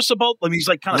nervous about, when he's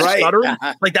like kind of stuttering,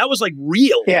 like that was like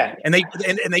real. Yeah. And they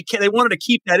wanted to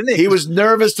keep that in there. He was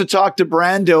nervous to talk to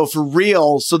Brando for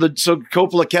real. So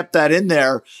Coppola kept that in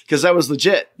there because that was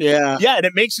legit. Yeah. Yeah. And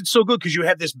it makes it so good because you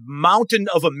have this mountain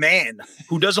of a man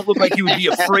who doesn't look like he would be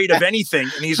afraid of anything.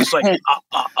 And he's just like,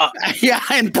 Yeah.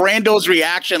 And Brando's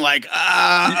reaction, like,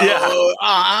 Yeah.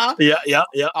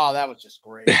 Oh, that was just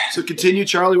great. So continue,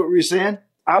 Charlie. What were you saying?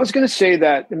 I was going to say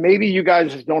that maybe you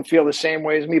guys don't feel the same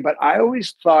way as me, but I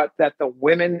always thought that the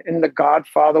women in The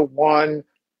Godfather 1,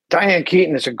 Diane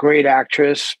Keaton is a great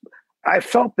actress. I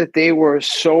felt that they were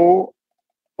so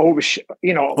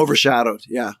overshadowed.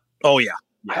 Yeah. Oh, yeah.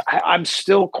 I'm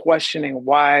still questioning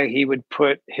why he would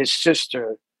put his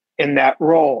sister in that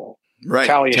role. Right.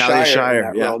 Talia Shire.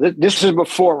 Shire, yeah. Role. This is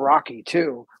before Rocky,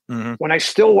 too. Mm-hmm. When I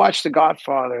still watch The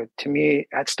Godfather, to me,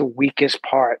 that's the weakest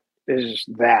part. Is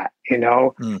that,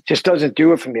 just doesn't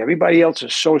do it for me. Everybody else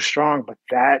is so strong, but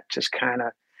that just kind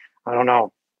of, I don't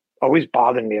know, always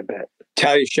bothered me a bit.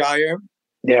 Talia Shire.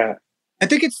 Yeah. I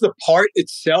think it's the part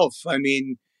itself. I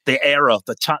mean, the era,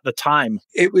 the time.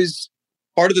 It was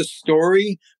part of the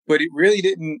story, but it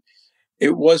really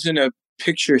it wasn't a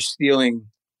picture stealing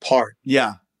part.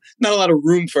 Yeah. Not a lot of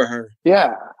room for her.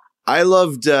 Yeah. I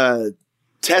loved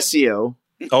Tessio.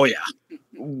 Oh, yeah.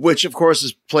 Which, of course,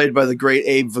 is played by the great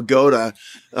Abe Vigoda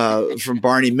from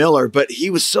Barney Miller. But he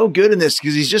was so good in this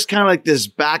because he's just kind of like this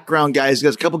background guy. He's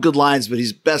got a couple good lines, but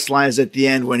his best line is at the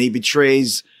end when he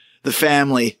betrays the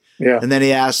family. Yeah. And then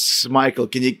he asks Michael,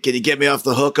 can you get me off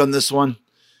the hook on this one?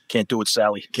 Can't do it,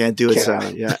 Sally. Can't do it,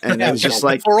 Sally. Yeah. And it was just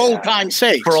like, for old time's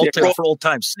sake. For old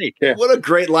time's sake. Yeah. What a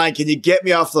great line. Can you get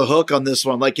me off the hook on this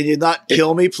one? Like, can you not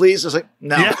kill me, please? I was like,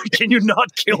 no. Yeah, can you not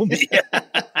kill me?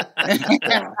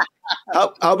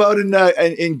 How about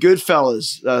in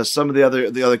Goodfellas, some of the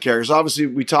other characters? Obviously,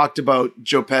 we talked about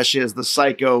Joe Pesci as the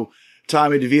psycho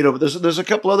Tommy DeVito, but there's a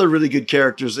couple other really good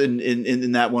characters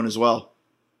in that one as well.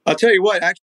 I'll tell you what,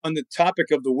 actually, on the topic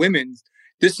of the women,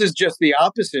 this is just the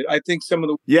opposite. I think some of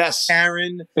the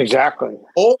Karen, exactly,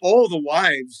 all the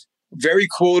wives, very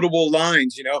quotable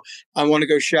lines. I want to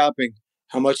go shopping.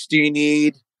 How much do you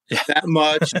need? That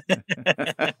much.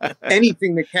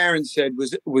 Anything that Karen said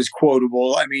was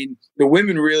quotable. I mean, the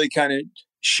women really kind of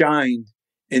shined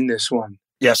in this one.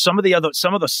 Yeah, some of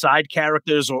the side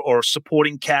characters or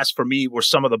supporting cast for me were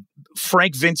some of the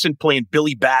Frank Vincent playing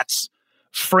Billy Batts,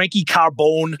 Frankie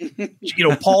Carbone,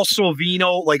 Paul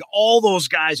Sorvino, like all those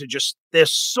guys they're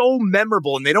so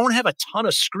memorable and they don't have a ton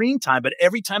of screen time, but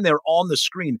every time they're on the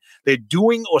screen, they're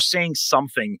doing or saying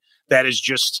something that is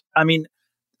just, I mean,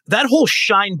 That whole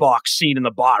shine box scene in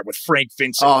the bar with Frank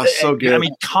Vincent. Oh, so good. I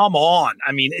mean, come on.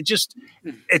 I mean, I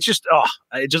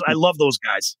love those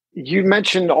guys. You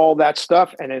mentioned all that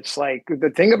stuff, and it's like the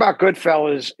thing about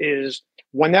Goodfellas is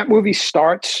when that movie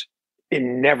starts, it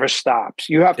never stops.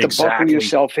 You have to buckle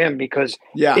yourself in because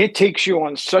it takes you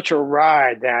on such a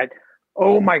ride that,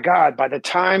 oh my God, by the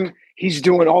time he's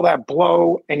doing all that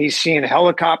blow and he's seeing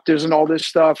helicopters and all this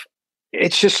stuff,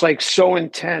 it's just like so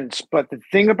intense. But the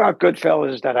thing about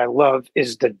Goodfellas that I love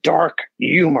is the dark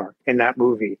humor in that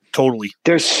movie. Totally.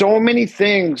 There's so many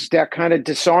things that kind of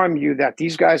disarm you that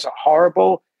these guys are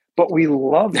horrible, but we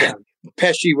love them.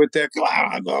 Pesci with the,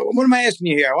 what am I asking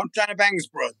you here? I'm trying to bang his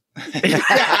brother.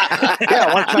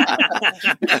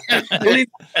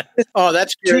 Oh,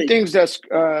 that's great. Two things that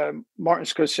Martin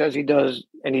Scorsese does,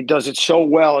 and he does it so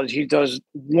well, is he does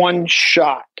one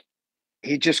shot.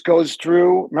 He just goes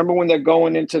through. Remember when they're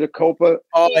going into the Copa?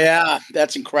 Oh, yeah.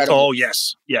 That's incredible. Oh,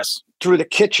 yes. Yes. Through the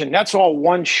kitchen. That's all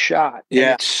one shot. Yeah.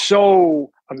 And it's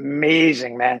so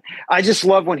amazing, man. I just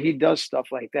love when he does stuff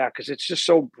like that because it's just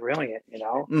so brilliant, you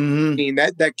know? Mm-hmm. I mean,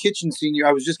 that kitchen scene,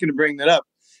 I was just going to bring that up.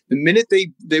 The minute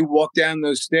they walk down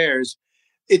those stairs,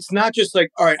 it's not just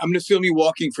like, all right, I'm going to film you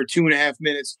walking for 2.5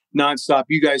 minutes nonstop.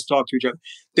 You guys talk to each other.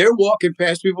 They're walking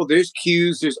past people. There's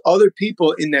cues. There's other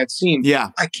people in that scene. Yeah.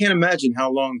 I can't imagine how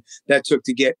long that took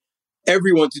to get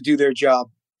everyone to do their job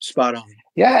spot on.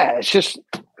 Yeah, it's just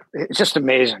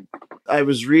amazing. I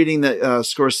was reading that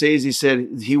Scorsese said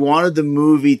he wanted the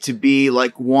movie to be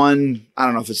like one, I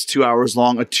don't know if it's 2 hours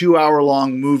long, a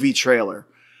 2-hour-long movie trailer.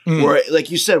 Where,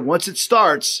 like you said, once it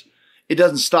starts, it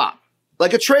doesn't stop.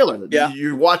 Like a trailer. Yeah.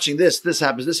 You're watching this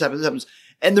happens, this happens, this happens.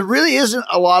 And there really isn't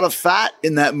a lot of fat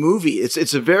in that movie.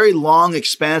 It's a very long,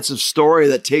 expansive story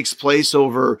that takes place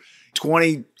over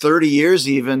 20, 30 years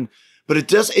even. But it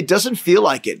doesn't feel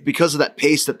like it because of that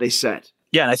pace that they set.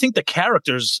 Yeah, and I think the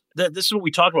characters, this is what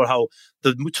we talked about, how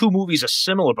the two movies are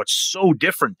similar but so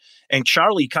different. And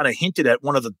Charlie kind of hinted at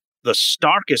one of the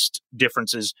starkest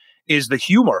differences is the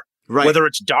humor. Right. Whether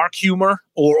it's dark humor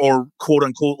or quote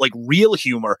unquote like real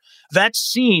humor. That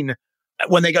scene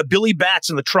when they got Billy Batts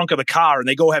in the trunk of the car and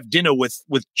they go have dinner with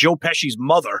Joe Pesci's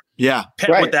mother. Yeah.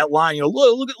 With that line,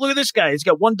 look at this guy. He's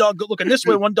got one dog looking this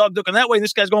way, one dog looking that way, and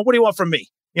this guy's going, "What do you want from me?"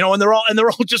 And they're all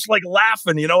just like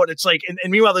laughing, and it's like and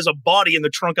meanwhile there's a body in the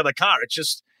trunk of the car.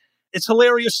 It's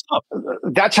hilarious stuff.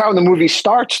 That's how the movie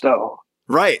starts though.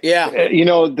 Right. Yeah.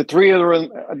 The three of them,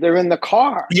 they're in the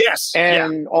car. Yes.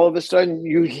 And all of a sudden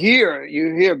you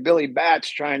hear Billy Batts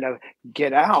trying to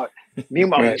get out.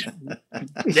 Meanwhile,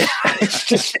 it's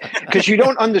just because you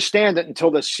don't understand it until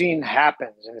the scene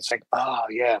happens. And it's like, oh,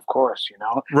 yeah, of course,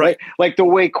 Right. Like the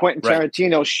way Quentin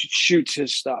Tarantino shoots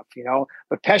his stuff,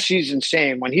 But Pesci's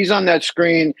insane. When he's on that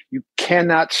screen, you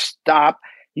cannot stop.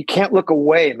 You can't look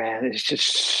away, man. It's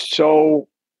just so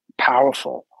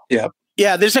powerful. Yeah.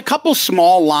 Yeah, there's a couple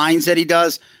small lines that he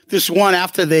does. This one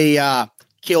after they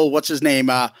kill, what's his name?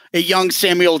 A young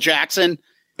Samuel Jackson.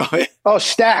 Oh,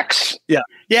 Stacks. Yeah.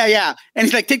 Yeah. And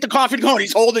he's like, take the coffee and go. And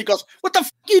he's holding it. He goes, what the f***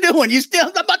 are you doing? You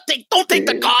still, don't take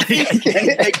the coffee. And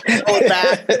he's like,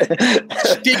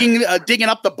 digging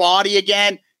up the body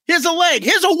again. Here's a leg.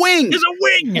 Here's a wing. Here's a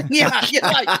wing. Yeah.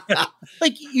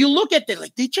 Like you look at it,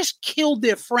 like they just killed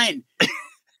their friend.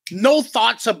 No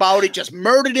thoughts about it. Just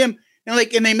murdered him. And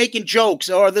they making jokes,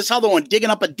 or this other one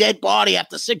digging up a dead body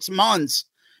after 6 months,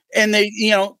 and they,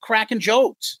 cracking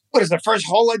jokes. What is the first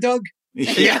hole I dug?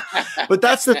 Yeah. But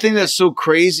that's the thing that's so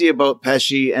crazy about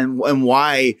Pesci and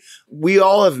why we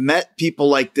all have met people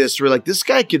like this. We're like, this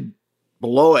guy could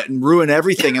blow it and ruin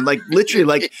everything. And like literally,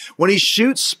 like when he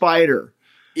shoots Spider.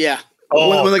 Yeah.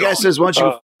 When the guy says, why don't you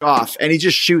go f- off? And he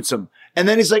just shoots him. And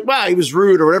then he's like, wow, he was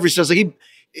rude or whatever he says. Like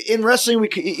in wrestling,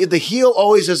 the heel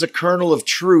always has a kernel of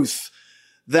truth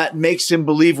that makes him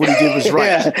believe what he did was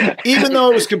right, even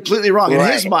though it was completely wrong. In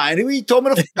his mind, he told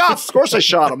me to f*** off. Of course I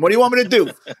shot him. What do you want me to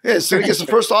do? Yeah, so he gets the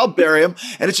first, I'll bury him.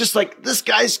 And it's just like, this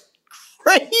guy's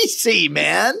crazy,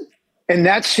 man. And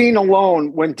that scene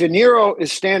alone, when De Niro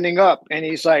is standing up and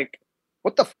he's like,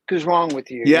 what the f*** is wrong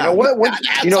with you? Yeah.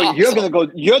 Awesome. You're gonna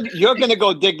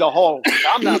go dig the hole.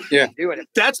 I'm not doing it.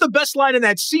 That's the best line in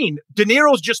that scene. De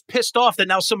Niro's just pissed off that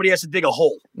now somebody has to dig a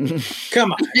hole.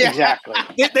 Come on. Yeah. Exactly.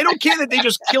 They don't care that they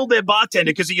just killed their bartender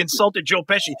because he insulted Joe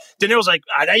Pesci. De Niro's like,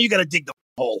 now you got to dig the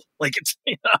hole. Like it's.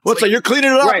 What's like you're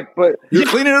cleaning it up, right? But you're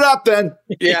cleaning it up, then.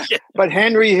 Yeah. But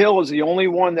Henry Hill is the only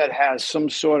one that has some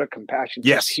sort of compassion.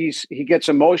 Yes. He gets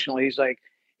emotional. He's like.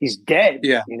 He's dead.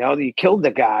 Yeah. He killed the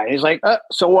guy. He's like,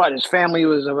 so what? His family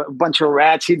was a bunch of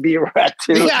rats. He'd be a rat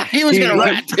too. Yeah, he was going to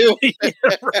rat too.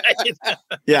 Right.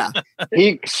 Yeah.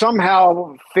 He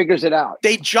somehow figures it out.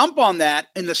 They jump on that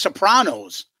in The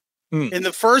Sopranos in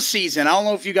the first season. I don't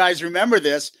know if you guys remember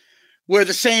this, where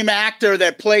the same actor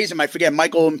that plays him, I forget,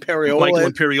 Michael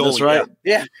Imperioli. That's right.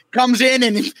 Yeah. Comes in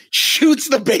and shoots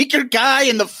the baker guy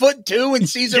in the foot too in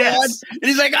season one. And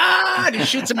he's like, and he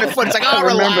shoots him in the foot. It's like, I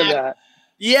remember that.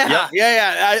 Yeah.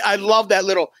 I love that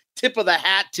little tip of the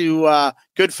hat to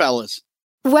Goodfellas.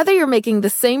 Whether you're making the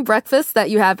same breakfast that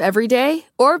you have every day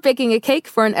or baking a cake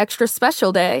for an extra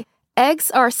special day,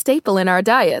 eggs are a staple in our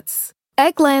diets.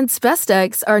 Eggland's best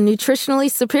eggs are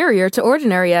nutritionally superior to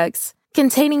ordinary eggs,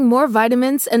 containing more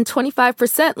vitamins and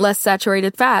 25% less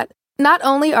saturated fat. Not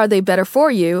only are they better for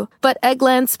you, but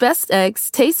Eggland's best eggs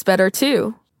taste better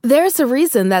too. There's a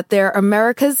reason that they're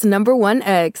America's #1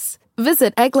 eggs.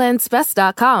 Visit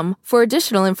egglandsbest.com for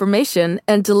additional information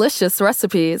and delicious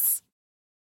recipes.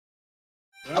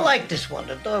 I like this one.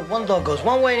 The dog, one dog goes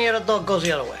one way and the other dog goes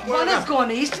the other way. One is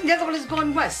going east and the other one is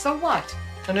going west. So what?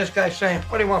 And this guy's saying,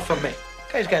 what do you want from me?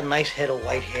 Guy's got a nice head of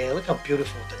white hair. Look how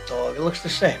beautiful the dog. It looks the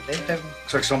same.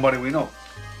 Looks like somebody we know.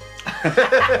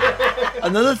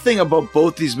 Another thing about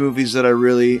both these movies that I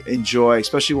really enjoy,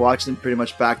 especially watching them pretty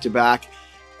much back to back,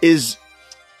 is,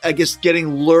 I guess,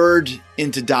 getting lured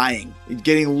into dying,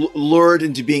 getting lured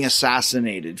into being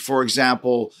assassinated. For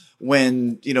example,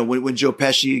 when Joe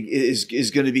Pesci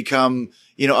is going to become,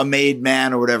 a made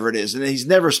man or whatever it is. And he's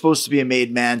never supposed to be a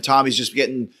made man. Tommy's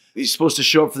he's supposed to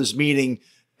show up for this meeting.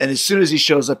 And as soon as he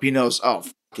shows up, he knows,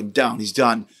 fucking down, he's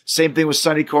done. Same thing with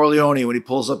Sonny Corleone when he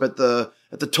pulls up at the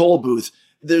toll booth.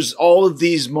 There's all of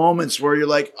these moments where you're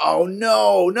like, oh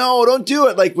no, don't do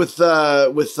it. Like with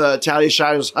Talia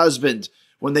Shire's husband,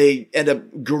 when they end up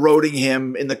garroting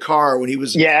him in the car when he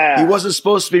wasn't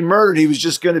supposed to be murdered. He was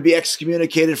just going to be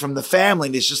excommunicated from the family.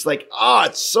 And it's just like,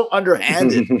 it's so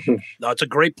underhanded. No, it's a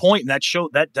great point. And that show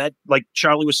that like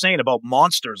Charlie was saying about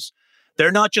monsters,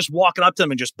 they're not just walking up to them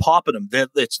and just popping them.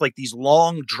 It's like these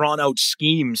long, drawn-out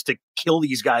schemes to kill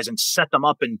these guys and set them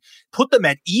up and put them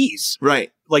at ease.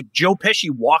 Right. Like Joe Pesci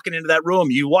walking into that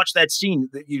room. You watch that scene,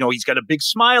 he's got a big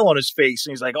smile on his face,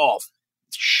 and he's like, oh,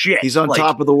 shit. He's on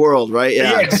top of the world, right?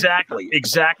 Yeah, exactly.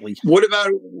 What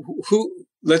about who?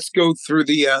 Let's go through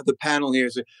the panel here.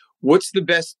 So what's the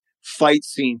best fight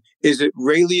scene? Is it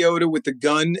Ray Liotta with the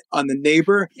gun on the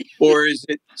neighbor, or is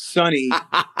it Sonny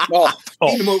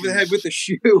beating him over the head with the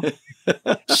shoe?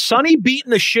 Sonny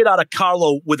beating the shit out of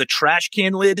Carlo with a trash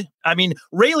can lid. I mean,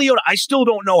 Ray Liotta, I still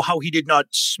don't know how he did not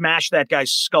smash that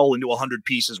guy's skull into 100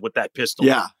 pieces with that pistol.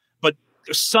 Yeah. But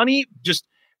Sonny just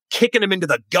kicking him into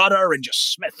the gutter and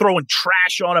just throwing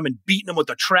trash on him and beating him with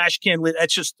the trash can lid.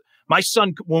 That's just, my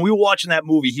son, when we were watching that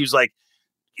movie, he was like,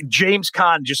 James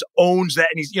Caan just owns that,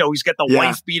 and he's got the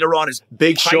wife beater on his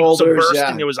big shoulders,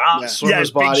 and his arms,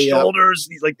 his big shoulders.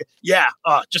 He's like,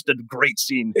 just a great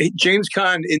scene. James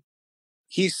Caan,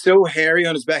 he's so hairy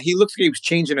on his back. He looks like he was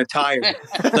changing a tire.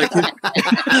 Like his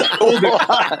shoulder.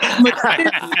 I'm like,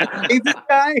 hey, this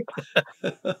guy.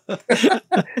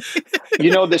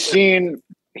 The scene,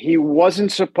 he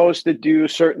wasn't supposed to do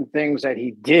certain things that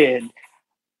he did.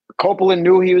 Coppola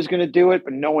knew he was going to do it,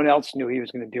 but no one else knew he was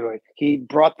going to do it. He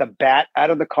brought the bat out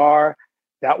of the car.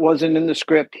 That wasn't in the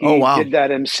script. He did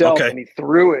that himself, and he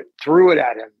threw it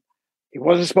at him. He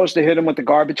wasn't supposed to hit him with the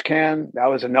garbage can. That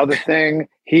was another thing.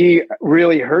 He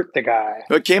really hurt the guy.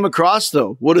 It came across,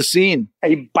 though. What a scene.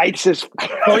 He bites his...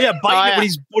 when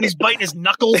he's biting his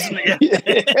knuckles.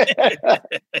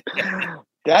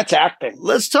 That's acting.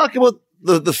 Let's talk about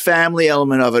the family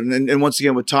element of it. And once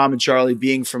again, with Tom and Charlie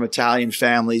being from Italian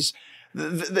families,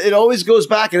 it always goes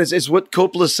back, and it's what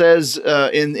Coppola says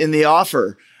in The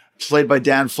Offer, played by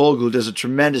Dan Fogel, who does a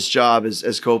tremendous job as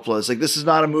Coppola. It's like, this is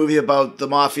not a movie about the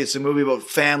mafia. It's a movie about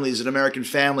families, an American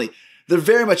family. They're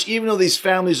very much, even though these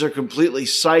families are completely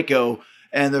psycho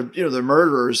and they're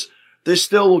murderers, they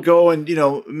still will go and,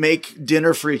 make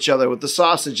dinner for each other with the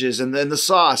sausages and then the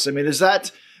sauce. I mean,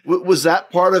 was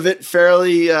that part of it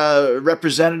fairly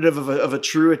representative of a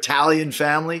true Italian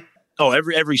family? Oh,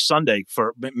 every Sunday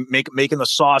for making the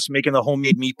sauce, making the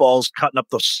homemade meatballs, cutting up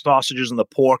the sausages and the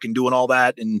pork and doing all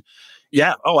that. And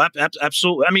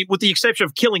absolutely. I mean, with the exception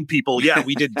of killing people,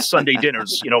 we did Sunday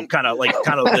dinners,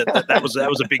 that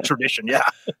was a big tradition. Yeah.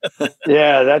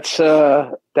 Yeah,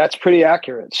 that's pretty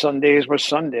accurate. Sundays were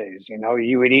Sundays,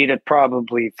 you would eat at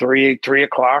probably 3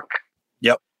 o'clock.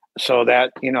 Yep. So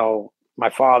that, my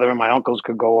father and my uncles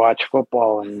could go watch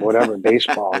football and whatever,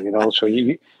 baseball, so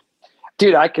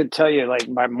dude, I could tell you, like,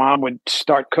 my mom would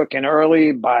start cooking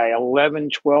early by 11,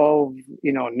 12,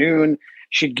 noon.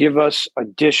 She'd give us a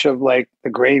dish of like the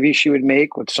gravy she would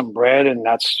make with some bread. And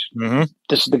that's,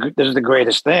 this is the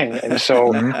greatest thing. And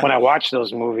so when I watch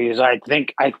those movies, I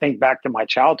think back to my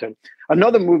childhood.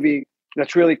 Another movie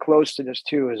that's really close to this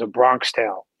too is A Bronx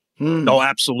Tale. Oh,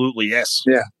 absolutely, yes.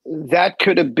 Yeah, that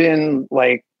could have been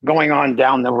like going on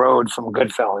down the road from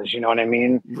Goodfellas. You know what I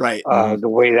mean? Right. The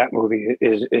way that movie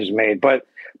is made. But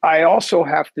I also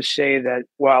have to say that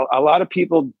while a lot of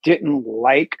people didn't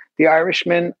like The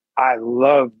Irishman, I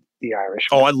loved The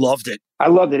Irishman. Oh, I loved it. I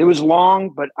loved it. It was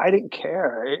long, but I didn't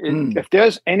care. If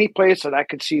there's any place that I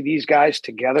could see these guys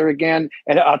together again,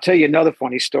 and I'll tell you another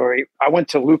funny story. I went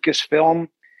to Lucasfilm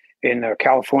in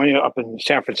California, up in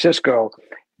San Francisco.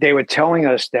 They were telling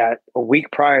us that a week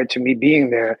prior to me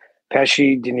being there,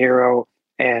 Pesci, De Niro,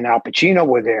 and Al Pacino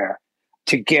were there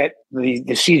to get the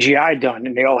CGI done,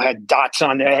 and they all had dots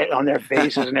on their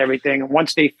faces and everything. And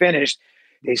once they finished,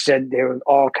 they said they were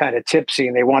all kind of tipsy,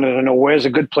 and they wanted to know where's a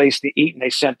good place to eat. And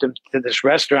they sent them to this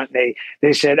restaurant. And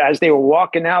they said as they were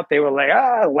walking out, they were like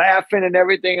laughing and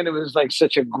everything, and it was like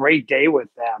such a great day with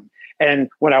them. And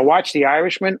when I watch The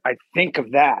Irishman, I think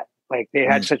of that. Like they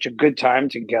had such a good time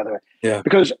together. Yeah.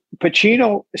 Because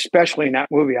Pacino, especially in that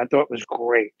movie, I thought was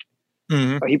great.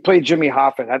 Mm-hmm. He played Jimmy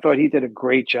Hoffa. I thought he did a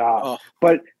great job.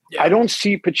 But I don't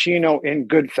see Pacino in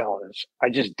Goodfellas. I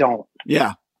just don't.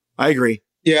 Yeah, I agree.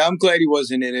 Yeah, I'm glad he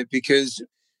wasn't in it because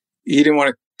he didn't want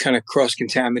to kind of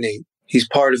cross-contaminate. He's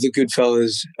part of the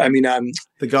Goodfellas. I mean,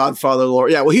 the Godfather lore.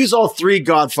 Yeah, well, he was all three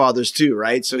Godfathers too,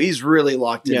 right? So he's really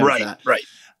locked in with that. Right.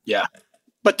 Yeah.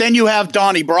 But then you have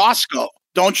Donnie Brasco.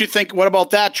 Don't you think? What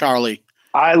about that, Charlie?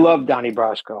 I love Donnie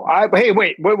Brasco. Hey,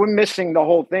 wait, we're missing the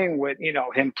whole thing with,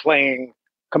 him playing.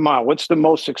 Come on, what's the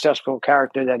most successful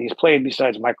character that he's played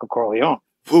besides Michael Corleone?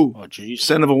 Who? Oh, geez.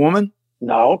 Son of a Woman?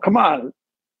 No, come on.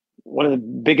 One of the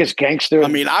biggest gangsters. I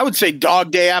mean, I would say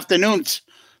Dog Day Afternoons.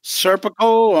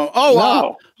 Serpico.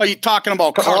 No. Are you talking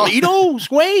about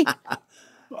Carlito's Way?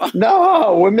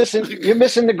 No, you're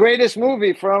missing the greatest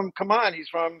movie from. Come on, he's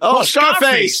from. Oh,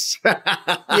 Scarface.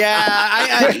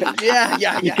 Yeah.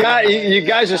 You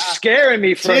guys are scaring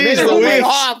me for a minute.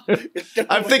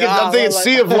 I'm thinking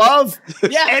Sea of Love.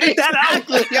 Yeah, edit that out.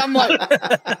 I'm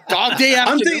like Dog Day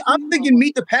Afternoon. I'm thinking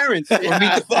Meet the Parents or Meet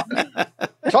the Father.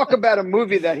 Talk about a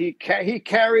movie that he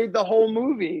carried the whole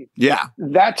movie. Yeah,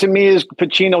 that to me is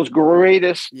Pacino's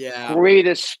greatest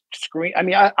screen. I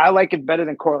mean, I like it better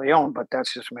than Corleone, but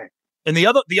that's just me. And the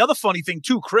other funny thing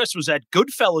too, Chris, was that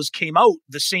Goodfellas came out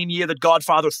the same year that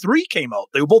Godfather 3 came out.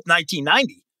 They were both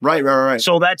 1990. Right.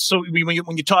 So when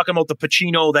you're talking about the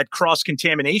Pacino, that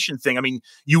cross-contamination thing, I mean,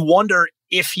 you wonder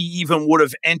if he even would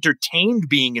have entertained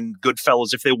being in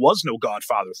Goodfellas if there was no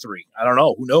Godfather 3. I don't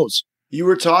know. Who knows? You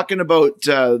were talking about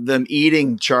them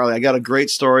eating, Charlie. I got a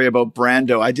great story about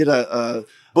Brando. I did a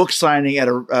book signing at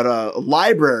a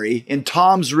library in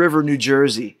Toms River, New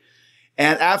Jersey.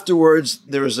 And afterwards,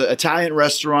 there was an Italian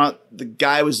restaurant. The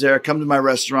guy was there, come to my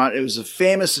restaurant. It was a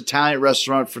famous Italian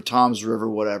restaurant for Toms River,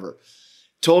 whatever.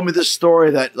 Told me this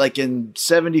story that like in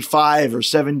 75 or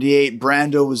 78,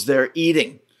 Brando was there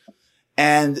eating.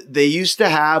 And they used to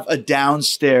have a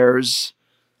downstairs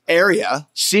area,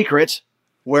 secret,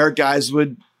 where guys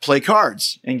would play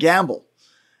cards and gamble.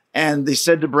 And they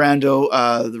said to Brando,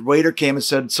 the waiter came and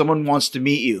said, someone wants to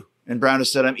meet you. And Brando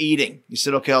said, I'm eating. He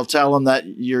said, okay, I'll tell him that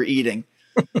you're eating.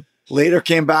 Later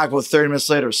came back about 30 minutes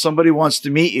later. Somebody wants to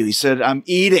meet you. He said, I'm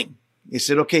eating. He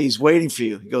said, okay, he's waiting for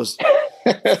you. He goes,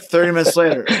 30 minutes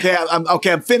later.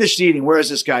 I'm finished eating. Where is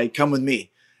this guy? Come with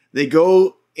me. They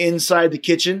go inside the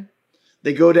kitchen.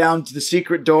 They go down to the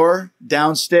secret door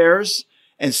downstairs,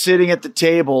 and sitting at the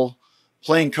table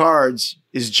playing cards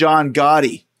is John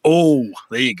Gotti. Oh,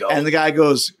 there you go. And the guy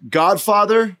goes,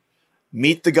 Godfather,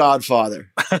 meet the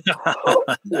Godfather.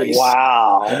 Nice.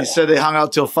 Wow. And he said they hung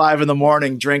out till 5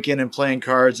 a.m, drinking and playing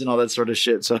cards and all that sort of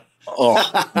shit. So,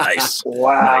 nice.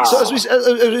 Wow. So as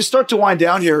we start to wind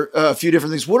down here, a few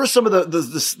different things. What are some of the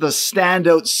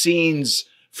standout scenes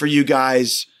for you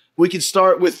guys? We can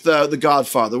start with the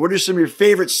Godfather. What are some of your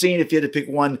favorite scenes if you had to pick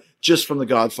one just from the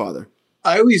Godfather?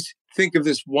 I always think of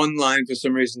this one line for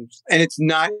some reason, and it's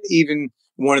not even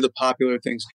one of the popular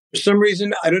things. For some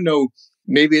reason, I don't know,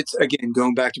 maybe it's, again,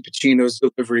 going back to Pacino's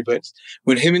delivery, but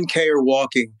when him and Kay are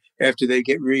walking after they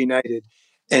get reunited,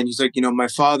 and he's like, my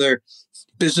father,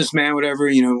 businessman, whatever,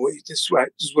 this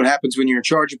is what happens when you're in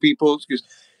charge of people. Because,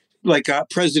 like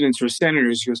presidents or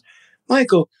senators, he goes,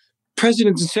 Michael,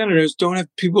 presidents and senators don't have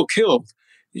people killed.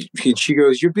 And she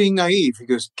goes, you're being naive. He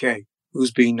goes, Kay,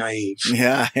 who's being naive?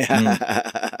 Yeah.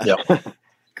 Yep.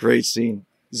 Great scene.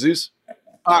 Zeus?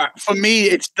 For me,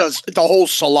 it's the whole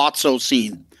Sollozzo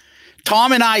scene.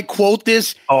 Tom and I quote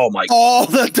this all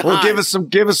the time. Well,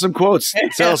 give us some quotes.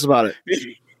 Tell us about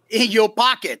it. In your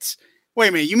pockets. Wait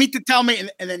a minute. You mean to tell me?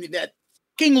 And then that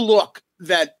fucking look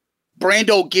that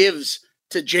Brando gives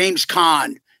to James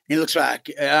Caan. He looks like,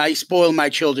 I spoil my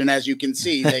children, as you can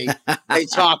see. They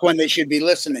talk when they should be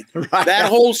listening. Right. That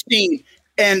whole scene.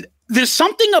 And there's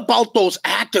something about those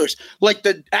actors, like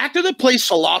the actor that plays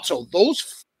Sollozzo,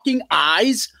 those fucking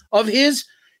eyes of him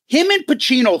and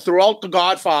Pacino throughout The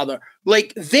Godfather,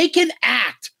 like they can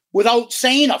act without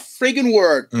saying a friggin'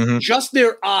 word. Mm-hmm. Just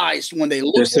their eyes when they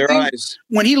look just at their him. eyes.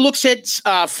 When he looks at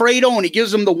Fredo and he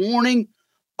gives him the warning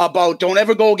about don't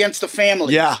ever go against the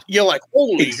family. Yeah. You're like,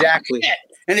 holy exactly. shit.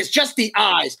 And it's just the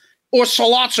eyes. Or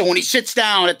Sollozzo when he sits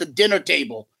down at the dinner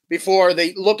table before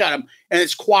they look at him and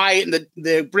it's quiet and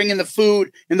they're bringing the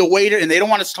food and the waiter and they don't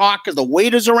want to talk because the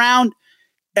waiter's around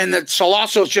and the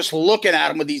Sollozzo's just looking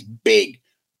at him with these big,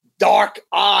 dark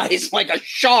eyes like a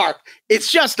shark.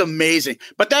 It's just amazing.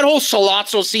 But that whole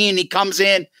Sollozzo scene, he comes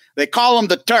in, they call him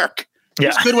the Turk.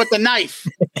 He's good with the knife.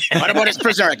 What about his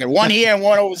prison record? One here and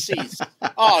one overseas.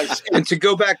 And to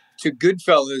go back to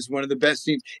Goodfellas, one of the best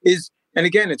scenes is, and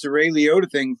again, it's a Ray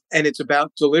Liotta thing, and it's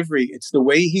about delivery. It's the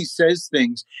way he says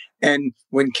things. And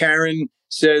when Karen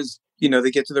says,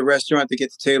 they get to the restaurant, they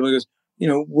get to the table, he goes,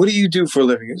 what do you do for a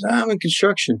living? He goes, I'm in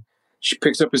construction. She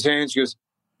picks up his hand. She goes,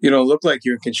 you don't look like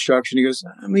you're in construction. He goes,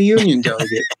 I'm a union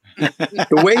delegate.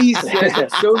 The way he says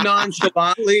it so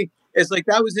nonchalantly, it's like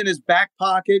that was in his back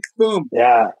pocket. Boom.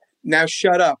 Yeah. Now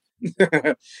shut up.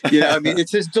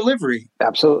 It's his delivery.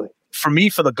 Absolutely. For me,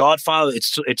 for The Godfather,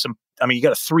 you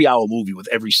got a 3-hour movie with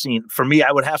every scene. For me,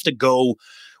 I would have to go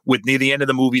with near the end of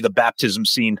the movie, the baptism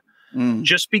scene,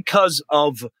 just because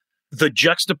of the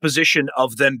juxtaposition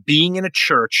of them being in a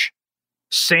church,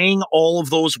 saying all of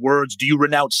those words, do you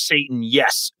renounce Satan?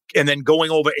 Yes. And then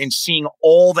going over and seeing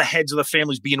all the heads of the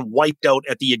families being wiped out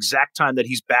at the exact time that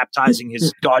he's baptizing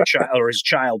his godchild or his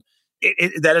child.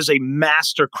 That is a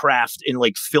master craft in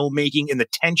like filmmaking and the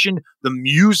tension, the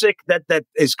music that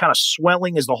is kind of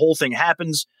swelling as the whole thing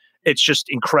happens. It's just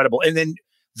incredible. And then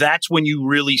that's when you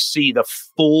really see the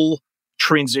full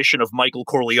transition of Michael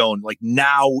Corleone. Like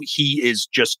now he is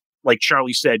just, like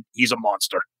Charlie said, he's a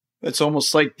monster. It's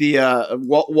almost like the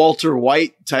Walter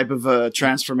White type of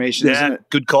transformation, isn't it?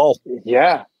 Good call.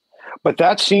 Yeah. But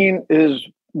that scene is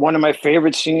one of my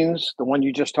favorite scenes, the one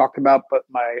you just talked about. But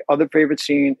my other favorite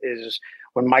scene is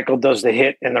when Michael does the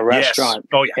hit in the restaurant.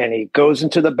 Yes. Oh, yeah. And he goes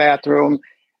into the bathroom,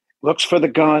 looks for the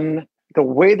gun. The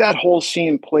way that whole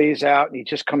scene plays out, and he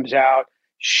just comes out,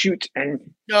 shoots, and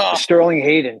Sterling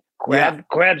Hayden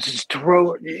grabs his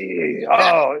throat.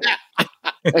 Oh.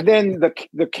 And then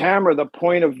the camera, the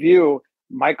point of view,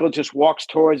 Michael just walks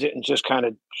towards it and just kind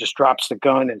of just drops the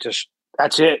gun and just,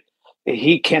 that's it.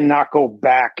 He cannot go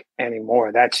back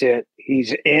anymore. That's it.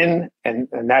 He's in and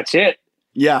that's it.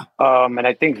 Yeah. And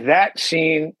I think that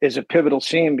scene is a pivotal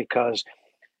scene because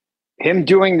him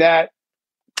doing that,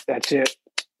 that's it.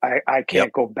 I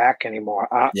can't go back anymore.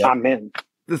 I'm in.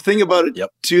 The thing about it,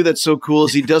 too, that's so cool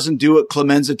is he doesn't do what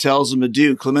Clemenza tells him to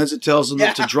do. Clemenza tells him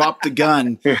to drop the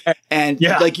gun. And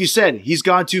like you said, he's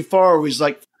gone too far. Where he's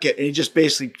like, and he just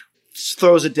basically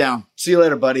throws it down. See you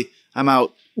later, buddy. I'm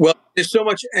out. Well, there's so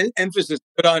much emphasis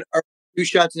put on 2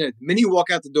 shots in it. The minute you walk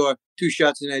out the door, 2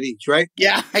 shots in it each, right?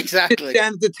 Yeah, exactly. Sit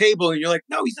down at the table and you're like,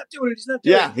 no, he's not doing it. He's not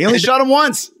doing it. Yeah, he only shot him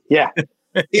once. Yeah.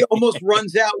 He almost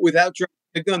runs out without dropping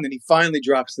the gun, then he finally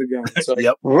drops the gun. So,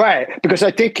 right, because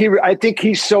I think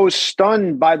he's so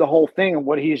stunned by the whole thing and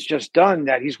what he's just done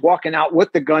that he's walking out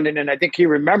with the gun, and then I think he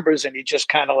remembers, and he just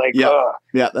kind of like,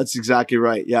 yeah, that's exactly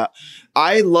right. Yeah,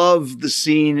 I love the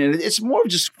scene, and it's more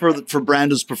just for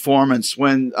Brando's performance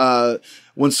when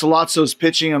Sollozzo's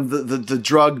pitching him the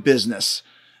drug business,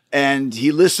 and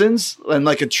he listens, and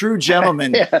like a true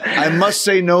gentleman, I must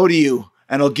say no to you.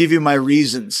 And I'll give you my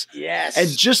reasons. Yes. And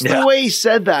just the way he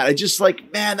said that, I just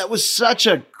like, man, that was such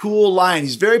a cool line.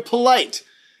 He's very polite.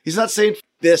 He's not saying,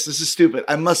 this is stupid.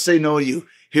 I must say no to you.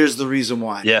 Here's the reason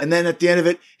why. Yeah. And then at the end of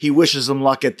it, he wishes him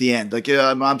luck at the end. Like,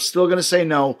 I'm still going to say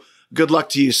no. Good luck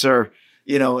to you, sir.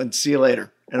 And see you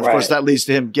later. And of course, that leads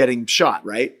to him getting shot,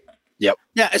 right? Yep.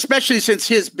 Yeah, especially since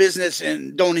his business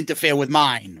and don't interfere with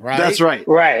mine, right? That's right.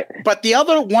 Right. But the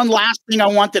other one last thing I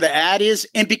wanted to add is,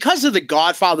 and because of The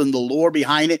Godfather and the lore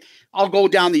behind it, I'll go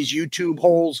down these YouTube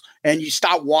holes and you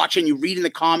start watching, you read in the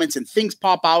comments and things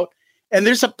pop out. And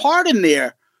there's a part in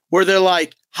there where they're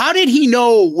like, how did he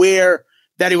know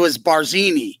that it was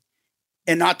Barzini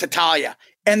and not Tattaglia?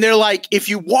 And they're like, if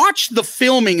you watch the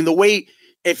filming and the way,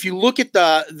 if you look at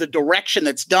the direction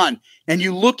that's done and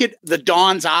you look at the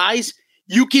Don's eyes,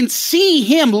 you can see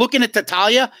him looking at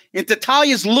Tattaglia, and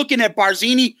Tattaglia's looking at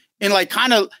Barzini and like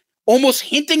kind of almost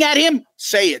hinting at him,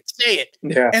 say it.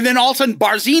 Yeah. And then all of a sudden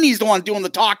Barzini's the one doing the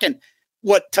talking,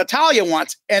 what Tattaglia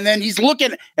wants. And then he's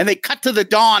looking and they cut to the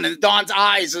Don, and the Don's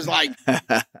eyes is like,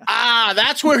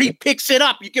 That's where he picks it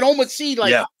up. You can almost see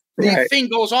the thing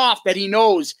goes off that he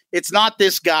knows it's not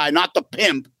this guy, not the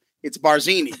pimp. It's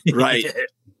Barzini. Right.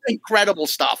 Incredible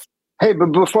stuff. Hey,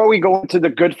 but before we go into the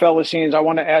Goodfellas scenes, I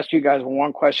want to ask you guys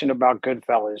one question about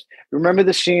Goodfellas. Remember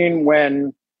the scene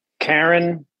when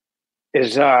Karen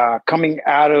is coming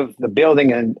out of the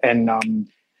building and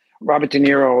Robert De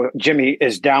Niro, Jimmy,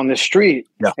 is down the street.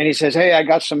 Yeah. And he says, hey, I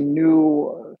got some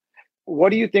new... what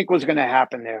do you think was going to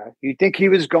happen there? You think he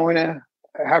was going to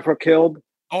have her killed?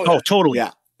 Oh, totally.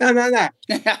 Yeah. No.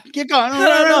 Keep going.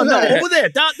 No. Over there.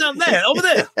 Down there. Over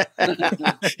there.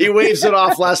 He waves it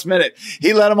off last minute.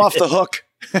 He let him off the hook.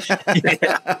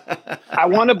 I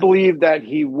want to believe that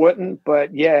he wouldn't,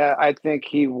 but yeah, I think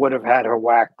he would have had her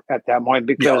whacked at that point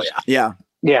because Yeah.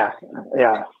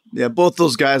 Both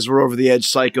those guys were over the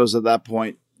edge psychos at that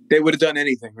point. They would have done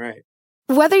anything, right?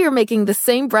 Whether you're making the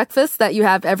same breakfast that you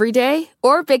have every day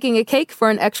or baking a cake for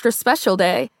an extra special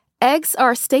day, eggs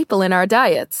are a staple in our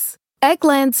diets.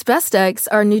 Eggland's Best Eggs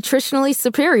are nutritionally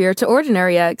superior to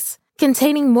ordinary eggs,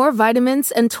 containing more vitamins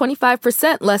and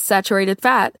 25% less saturated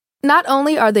fat. Not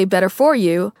only are they better for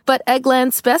you, but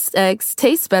Eggland's Best Eggs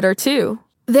taste better too.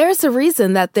 There's a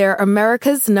reason that they're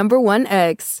America's #1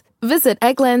 eggs. Visit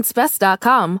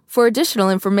egglandsbest.com for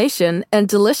additional information and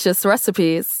delicious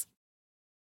recipes.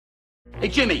 Hey,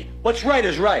 Jimmy, what's right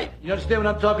is right. You understand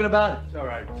what I'm talking about? It's all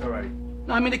right.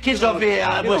 No, I mean, the kids over here,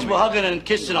 we're hugging and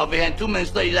kissing over here, and 2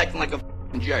 minutes later, he's acting like a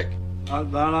jerk. No.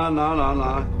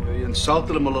 You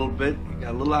insulted him a little bit. You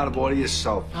got a little out of order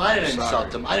yourself. No, I didn't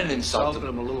insult him. Insulted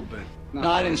him a little bit. No,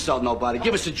 I didn't insult nobody.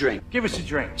 Give us a drink.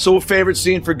 So, favorite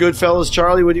scene for Goodfellas,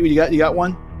 Charlie? What do you got? You got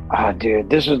one? Dude,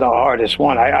 this is the hardest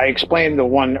one. I explained the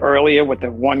one earlier with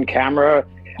the one camera.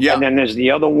 Yeah. And then there's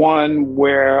the other one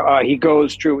where he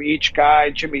goes through each guy,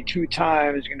 Jimmy, 2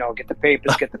 times, get the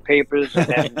papers.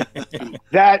 And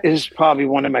that is probably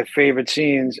one of my favorite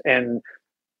scenes. And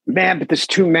man, but there's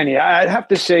too many. I'd have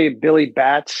to say Billy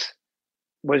Batts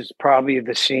was probably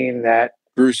the scene that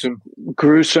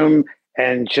gruesome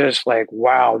and just like,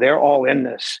 wow, they're all in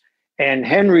this. And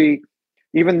Henry,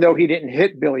 even though he didn't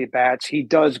hit Billy Batts, he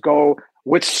does go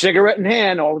with cigarette in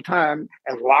hand all the time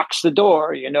and locks the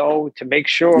door, to make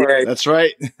sure. Yeah, that's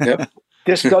right. Yep.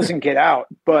 This doesn't get out.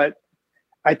 But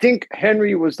I think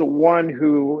Henry was the one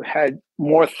who had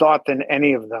more thought than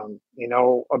any of them,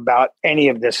 about any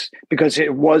of this, because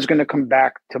it was going to come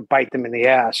back to bite them in the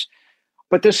ass.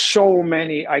 But there's so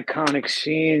many iconic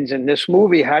scenes in this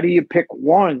movie. How do you pick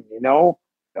one,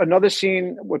 Another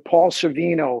scene with Paul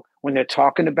Sorvino when they're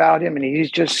talking about him and he's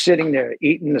just sitting there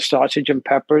eating the sausage and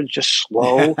peppers, just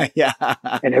slow. Yeah.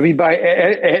 And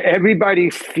everybody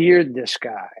feared this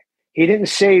guy. He didn't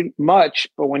say much,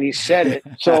 but when he said it,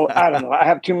 so I don't know. I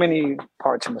have too many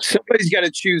parts in the story. Somebody's got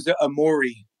to choose a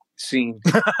Maury scene.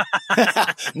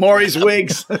 Maury's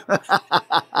wigs.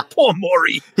 Poor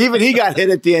Maury. Even he got hit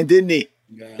at the end, didn't he?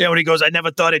 Yeah, when he goes, I never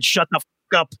thought it'd shut the f***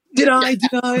 up. Did I?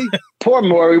 Poor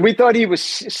Maury. We thought he was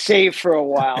safe for a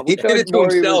while. We He thought did it to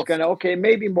Maury himself. was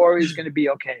maybe Maury's going to be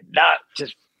okay. Not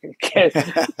just.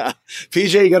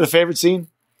 PJ, you got a favorite scene?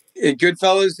 In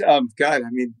Goodfellas, God, I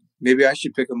mean, maybe I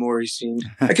should pick a Maury scene.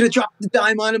 I could have dropped the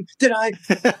dime on him. Did I?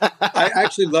 I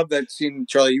actually love that scene,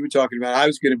 Charlie, you were talking about. I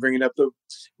was going to bring it up, though,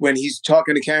 when he's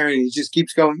talking to Karen and he just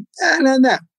keeps going,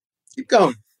 no. Keep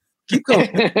going.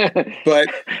 But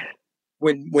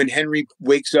when Henry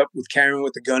wakes up with Karen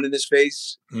with the gun in his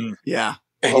face. Yeah.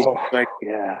 And he's like,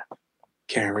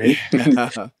 Karen.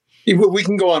 We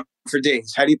can go on for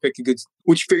days. How do you pick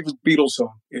which favorite Beatles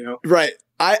song, Right.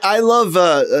 I love,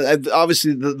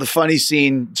 obviously, the funny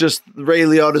scene, just Ray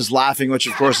Liotta's laughing, which,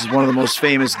 of course, is one of the most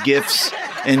famous GIFs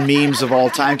and memes of all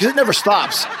time, because it never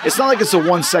stops. It's not like it's a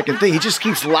 1 second thing. He just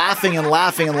keeps laughing and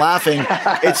laughing and laughing.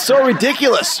 It's so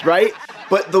ridiculous, right?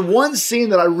 But the one scene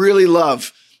that I really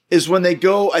love is when they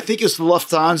go, I think it's the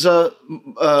Lufthansa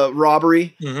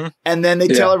robbery, and then they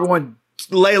tell everyone,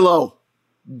 lay low.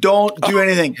 Don't do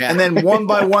anything. And then one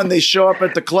by one, they show up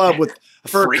at the club with a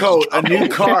fur coat, a new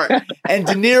car, and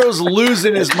De Niro's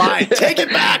losing his mind. Take it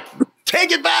back.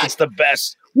 It's the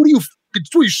best. What are you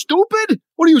stupid?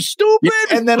 What are you stupid?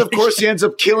 And then, of course, he ends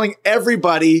up killing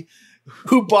everybody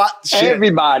who bought shit.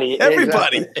 Everybody.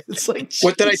 Exactly. It's like,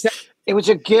 what did I say? It was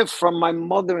a gift from my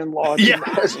mother-in-law. Yeah.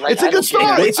 It's a good story.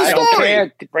 It's a I story. don't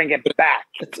care to bring it back.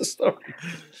 It's a story.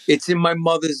 It's in my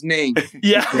mother's name.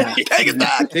 Yeah. Take it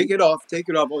back. Take it off.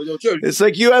 It's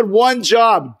like you had one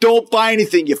job. Don't buy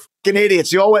anything, you fucking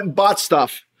idiots. You all went and bought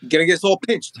stuff. You're going to get us all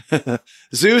pinched.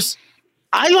 Zeus?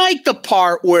 I like the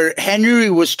part where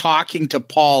Henry was talking to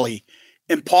Paulie,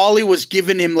 and Paulie was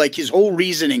giving him like his whole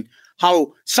reasoning,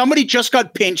 how somebody just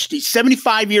got pinched. He's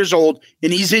 75 years old,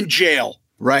 and he's in jail.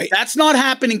 Right. That's not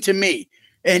happening to me.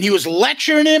 And he was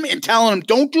lecturing him and telling him,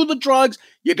 don't do the drugs.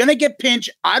 You're going to get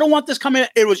pinched. I don't want this coming.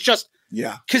 It was just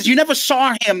because you never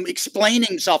saw him explaining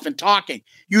himself and talking.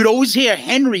 You'd always hear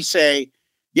Henry say,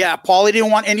 yeah, Paulie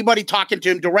didn't want anybody talking to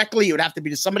him directly. It would have to be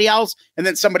to somebody else. And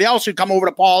then somebody else would come over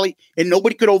to Paulie and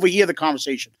nobody could overhear the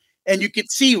conversation. And you could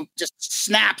see just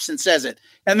snaps and says it.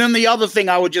 And then the other thing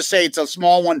I would just say, it's a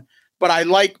small one, but I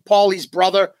like Paulie's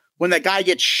brother when the guy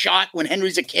gets shot when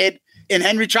Henry's a kid and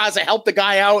Henry tries to help the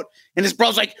guy out. And his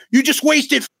brother's like, you just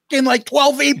wasted fucking like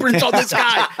 12 aprons on this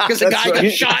guy because the guy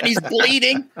got shot and he's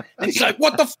bleeding. And he's like,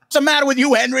 what the fuck's the matter with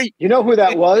you, Henry? You know who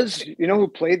that was? You know who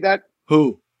played that?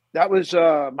 Who? That was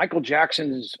Michael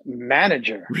Jackson's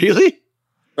manager. Really?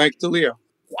 Frank DeLeo.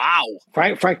 Wow.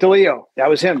 Frank DeLeo. That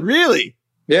was him. Really?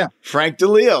 Yeah. Frank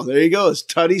DeLeo. There you go. It's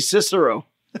Tutty Cicero.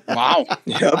 Wow.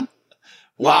 Yep.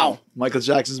 Wow. Michael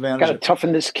Jackson's manager. Got to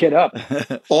toughen this kid up.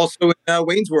 Also in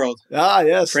Wayne's World. Ah,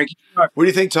 yes. Frankie. What do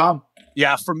you think, Tom?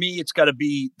 Yeah, for me, it's got to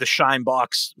be the Shine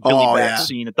Box Billy Bat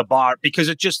scene at the bar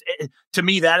because to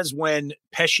me, that is when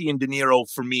Pesci and De Niro,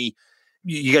 for me,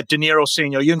 you got De Niro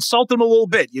saying, you insult him a little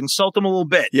bit. You insult him a little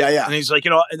bit. Yeah, yeah. And he's like,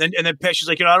 and then Pesci's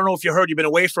like, I don't know if you heard, you've been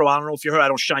away for a while. I don't know if you heard, I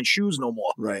don't shine shoes no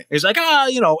more. Right. And he's like,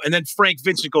 and then Frank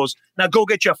Vincent goes, now go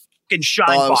get your fucking Shine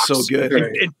Box. So good.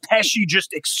 And Pesci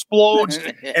just explodes.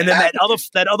 And then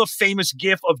that other famous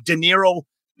gif of De Niro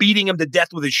beating him to death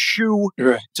with his shoe.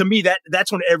 Right. To me,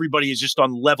 that's when everybody is just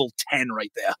on level 10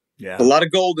 right there. Yeah. A lot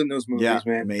of gold in those movies,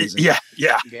 man. Amazing.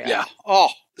 Yeah. Oh,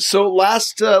 so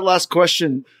last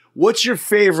question. What's your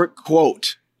favorite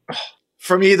quote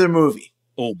from either movie?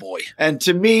 Oh, boy. And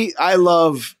to me, I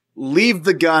love leave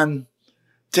the gun,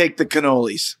 take the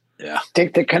cannolis. Yeah.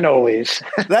 Take the cannolis.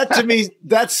 That to me,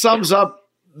 that sums up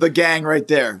the gang right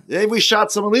there. Hey, we shot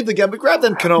someone, leave the gun, but grab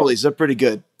them cannolis. They're pretty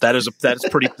good. That's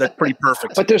pretty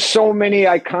perfect. But there's so many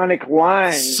iconic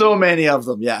lines. So many of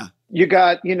them, yeah. You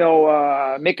got,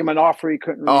 make him an offer he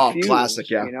couldn't refuse. Oh, classic,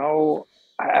 yeah.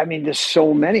 I mean, there's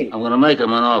so many. I'm going to make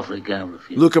him an offer he can't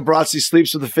refuse. Luca Brasi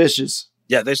sleeps with the fishes.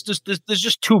 Yeah, there's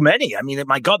just too many. I mean,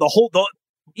 my God,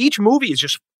 each movie is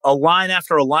just a line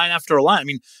after a line after a line. I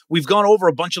mean, we've gone over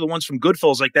a bunch of the ones from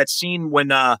Goodfellas, like that scene when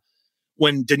De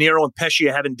Niro and Pesci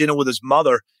are having dinner with his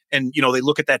mother, and they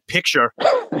look at that picture,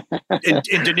 and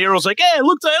De Niro's like, "Hey, it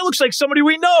looks like somebody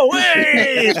we know."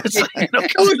 Hey, it's like, it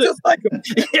looks just like him.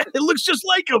 Yeah, it looks just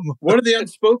like him. One of the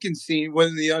unspoken scene, one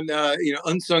of the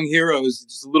unsung heroes,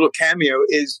 just a little cameo,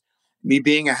 is me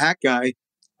being a hat guy.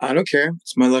 I don't care.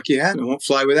 It's my lucky hat. I won't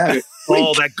fly without it.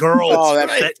 Oh, that girl!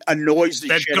 That annoys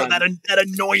the shit out of me. That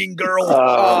annoying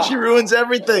girl. She ruins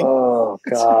everything. Oh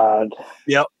God.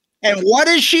 Yep. And what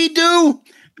does she do?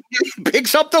 She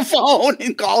picks up the phone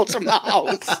and calls from the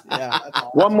house. Yeah.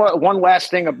 One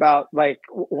last thing about like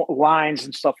lines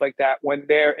and stuff like that. When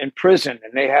they're in prison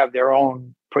and they have their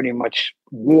own pretty much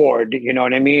ward, you know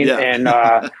what I mean? Yeah.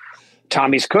 And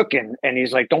Tommy's cooking, and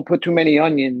he's like, "Don't put too many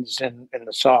onions in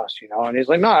the sauce," And he's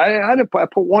like, "No, I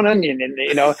put one onion in,"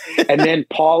 And then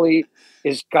Paulie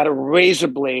is got a razor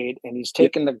blade, and he's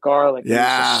taking the garlic, and he's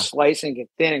just slicing it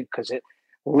thin because it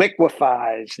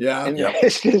liquefies. Yeah, and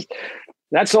it's just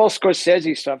that's all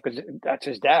Scorsese stuff because that's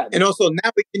his dad. And also,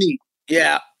 now we can eat.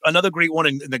 Yeah, another great one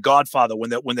in The Godfather when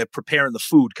they're preparing the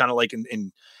food, kind of like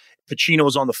in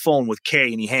Pacino's on the phone with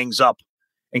Kay, and he hangs up,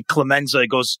 and Clemenza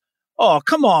goes, "Oh,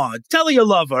 come on. Tell her you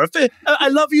love her. I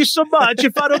love you so much.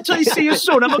 If I don't tell you, see you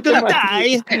soon, I'm going to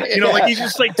die." Like he's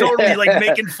just like totally like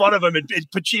making fun of him. And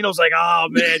Pacino's like, "Oh,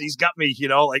 man, he's got me,"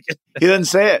 like. He doesn't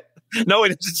say it. No, he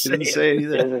doesn't say it.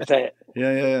 either. He doesn't say it.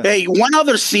 Yeah. Hey, one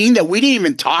other scene that we didn't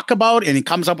even talk about, and it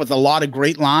comes up with a lot of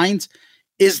great lines,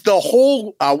 is the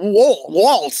whole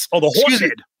waltz. Oh, the horse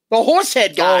head. The horse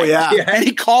head guy. Oh, yeah. And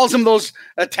he calls him those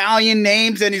Italian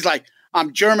names, and he's like,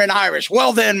 "I'm German-Irish."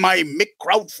 "Well, then, my Mick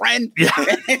Kraut friend." Yeah.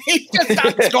 And he just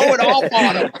starts going off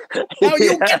on him. "Now,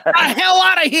 you get the hell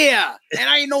out of here. And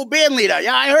I ain't no band leader."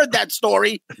 "Yeah, I heard that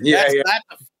story." Yeah,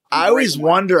 I always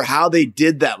wonder how they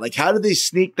did that. Like, how did they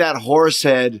sneak that horse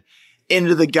head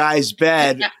into the guy's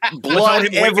bed,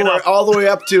 blood everywhere, all the way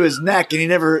up to his neck, and he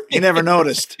never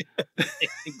noticed.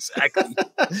 Exactly.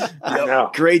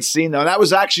 Great scene, though. And that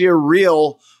was actually a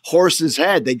real horse's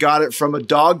head. They got it from a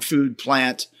dog food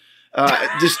plant.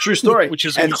 Just true story.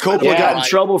 And Coppola got in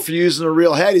trouble for using a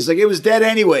real head. He's like, it was dead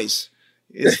anyways.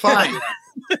 It's fine.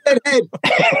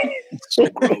 So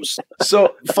gross.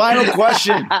 So, final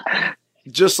question.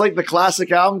 Just like the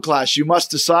classic album clash, you must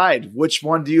decide which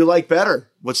one do you like better?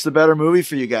 What's the better movie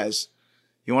for you guys?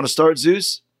 You want to start,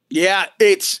 Zeus? Yeah,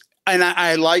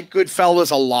 I like Goodfellas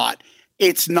a lot.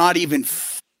 It's not even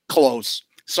close.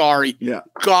 Sorry. Yeah.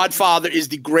 Godfather is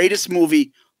the greatest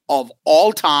movie of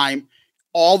all time.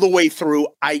 all the way through.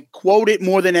 I quote it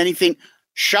more than anything.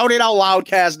 Shout It Out Loud,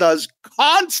 Kaz does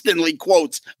constantly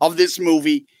quotes of this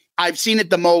movie. I've seen it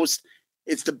the most.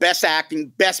 It's the best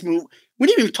acting, best movie. We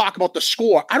didn't even talk about the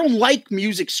score. I don't like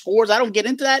music scores. I don't get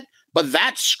into that. But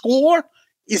that score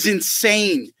is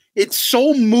insane. It's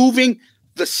so moving.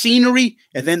 The scenery,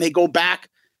 and then they go back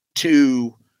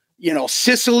to,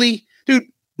 Sicily. Dude,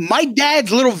 my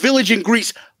dad's little village in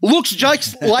Greece looks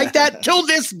just like that till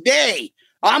this day.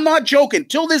 I'm not joking.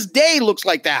 Till this day looks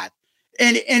like that.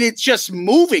 And it's just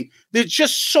moving. They're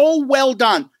just so well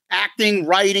done. Acting,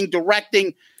 writing,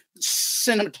 directing,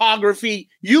 cinematography,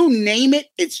 you name it.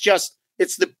 It's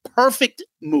the perfect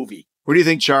movie. What do you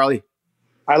think, Charlie?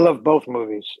 I love both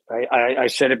movies. I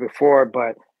said it before,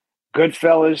 but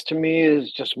Goodfellas to me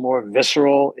is just more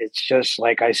visceral. It's just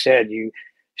like I said, you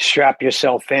strap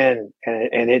yourself in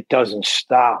and it doesn't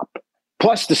stop.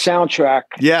 Plus the soundtrack.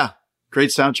 Yeah, great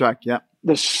soundtrack. Yeah.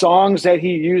 The songs that he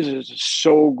uses is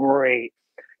so great.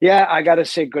 Yeah, I got to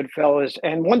say Goodfellas.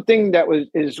 And one thing that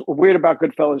is weird about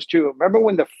Goodfellas too, remember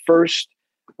when the first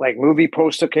movie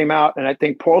poster came out, and I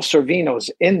think Paul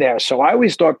Sorvino's in there. So I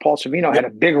always thought Paul Sorvino had a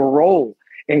bigger role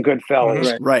in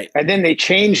Goodfellas. Right. And then they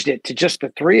changed it to just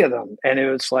the three of them. And it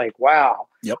was like, wow.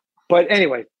 Yep. But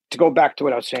anyway, to go back to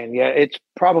what I was saying, yeah, it's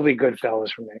probably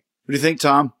Goodfellas for me. What do you think,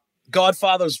 Tom?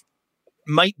 Godfather's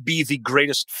might be the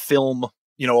greatest film,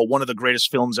 one of the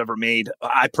greatest films ever made.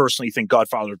 I personally think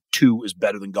Godfather 2 is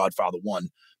better than Godfather 1,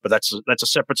 but that's a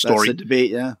separate story. That's a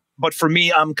debate, yeah. But for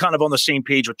me, I'm kind of on the same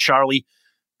page with Charlie.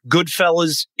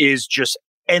 Goodfellas is just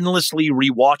endlessly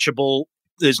rewatchable.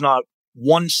 There's not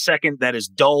 1 second that is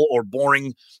dull or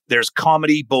boring. There's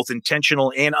comedy, both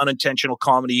intentional and unintentional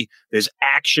comedy. There's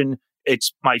action.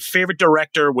 It's my favorite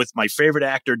director with my favorite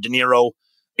actor, De Niro.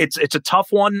 It's a tough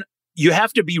one. You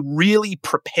have to be really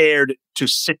prepared to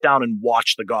sit down and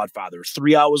watch The Godfather.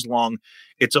 3 hours long.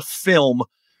 It's a film.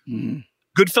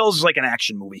 Goodfellas is like an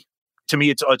action movie. To me,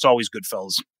 it's always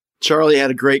Goodfellas. Charlie had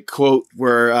a great quote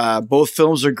where both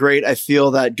films are great. I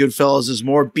feel that Goodfellas is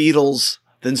more Beatles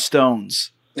than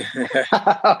Stones.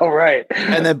 All right.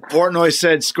 And then Portnoy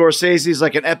said Scorsese is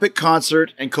like an epic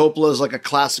concert and Coppola is like a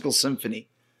classical symphony.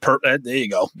 There you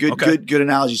go. Good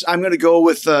analogies. I'm going to go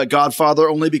with Godfather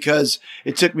only because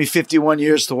it took me 51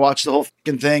 years to watch the whole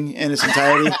fucking thing in its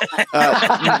entirety.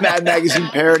 Mad Magazine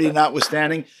parody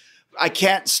notwithstanding. I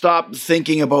can't stop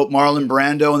thinking about Marlon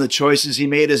Brando and the choices he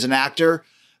made as an actor.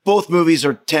 Both movies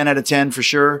are 10 out of 10 for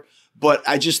sure. But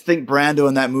I just think Brando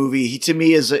in that movie, he to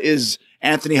me is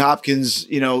Anthony Hopkins,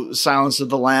 Silence of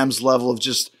the Lambs level of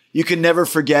just, you can never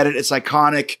forget it. It's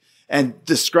iconic. And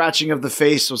the scratching of the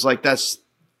face was like, that's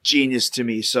genius to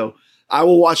me. So I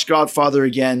will watch Godfather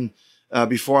again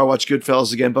before I watch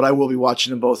Goodfellas again, but I will be watching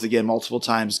them both again multiple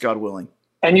times, God willing.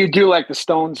 And you do like the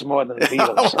Stones more than the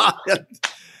Beatles.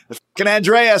 The fucking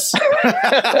Andreas.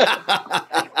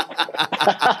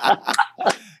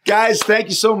 Guys, thank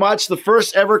you so much. The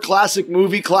first ever classic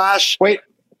movie clash. Wait,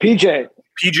 PJ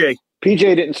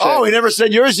didn't say. Oh, he never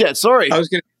said yours yet. Sorry. I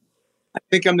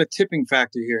think I'm the tipping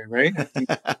factor here, right?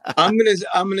 I'm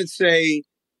gonna say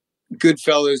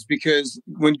Goodfellas because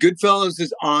when Goodfellas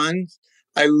is on,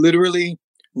 I literally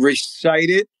recite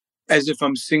it as if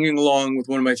I'm singing along with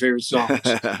one of my favorite songs.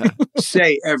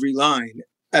 Say every line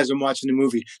as I'm watching the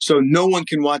movie, so no one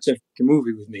can watch that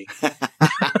movie with me.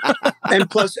 And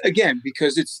plus, again,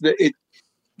 because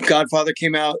Godfather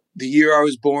came out the year I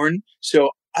was born, so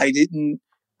I didn't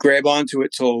grab onto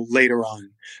it till later on.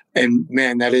 And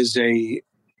man,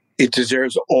 it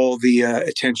deserves all the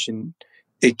attention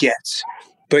it gets.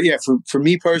 But yeah, for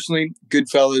me personally,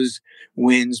 Goodfellas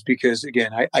wins because,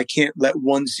 again, I can't let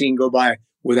one scene go by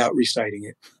without reciting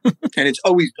it. And it's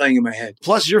always playing in my head.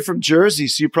 Plus, you're from Jersey,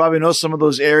 so you probably know some of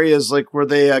those areas like where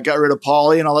they got rid of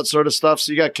Paulie and all that sort of stuff.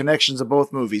 So you got connections of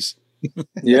both movies.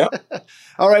 Yeah.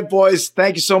 All right, boys.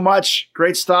 Thank you so much.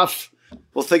 Great stuff.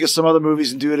 We'll think of some other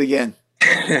movies and do it again.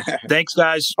 Thanks,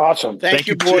 guys. Awesome. Thank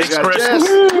you, boys. Thanks, Chris.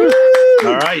 Yes.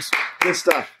 All right. Good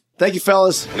stuff. Thank you,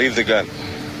 fellas. Leave the gun.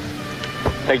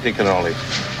 Take the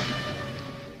cannoli.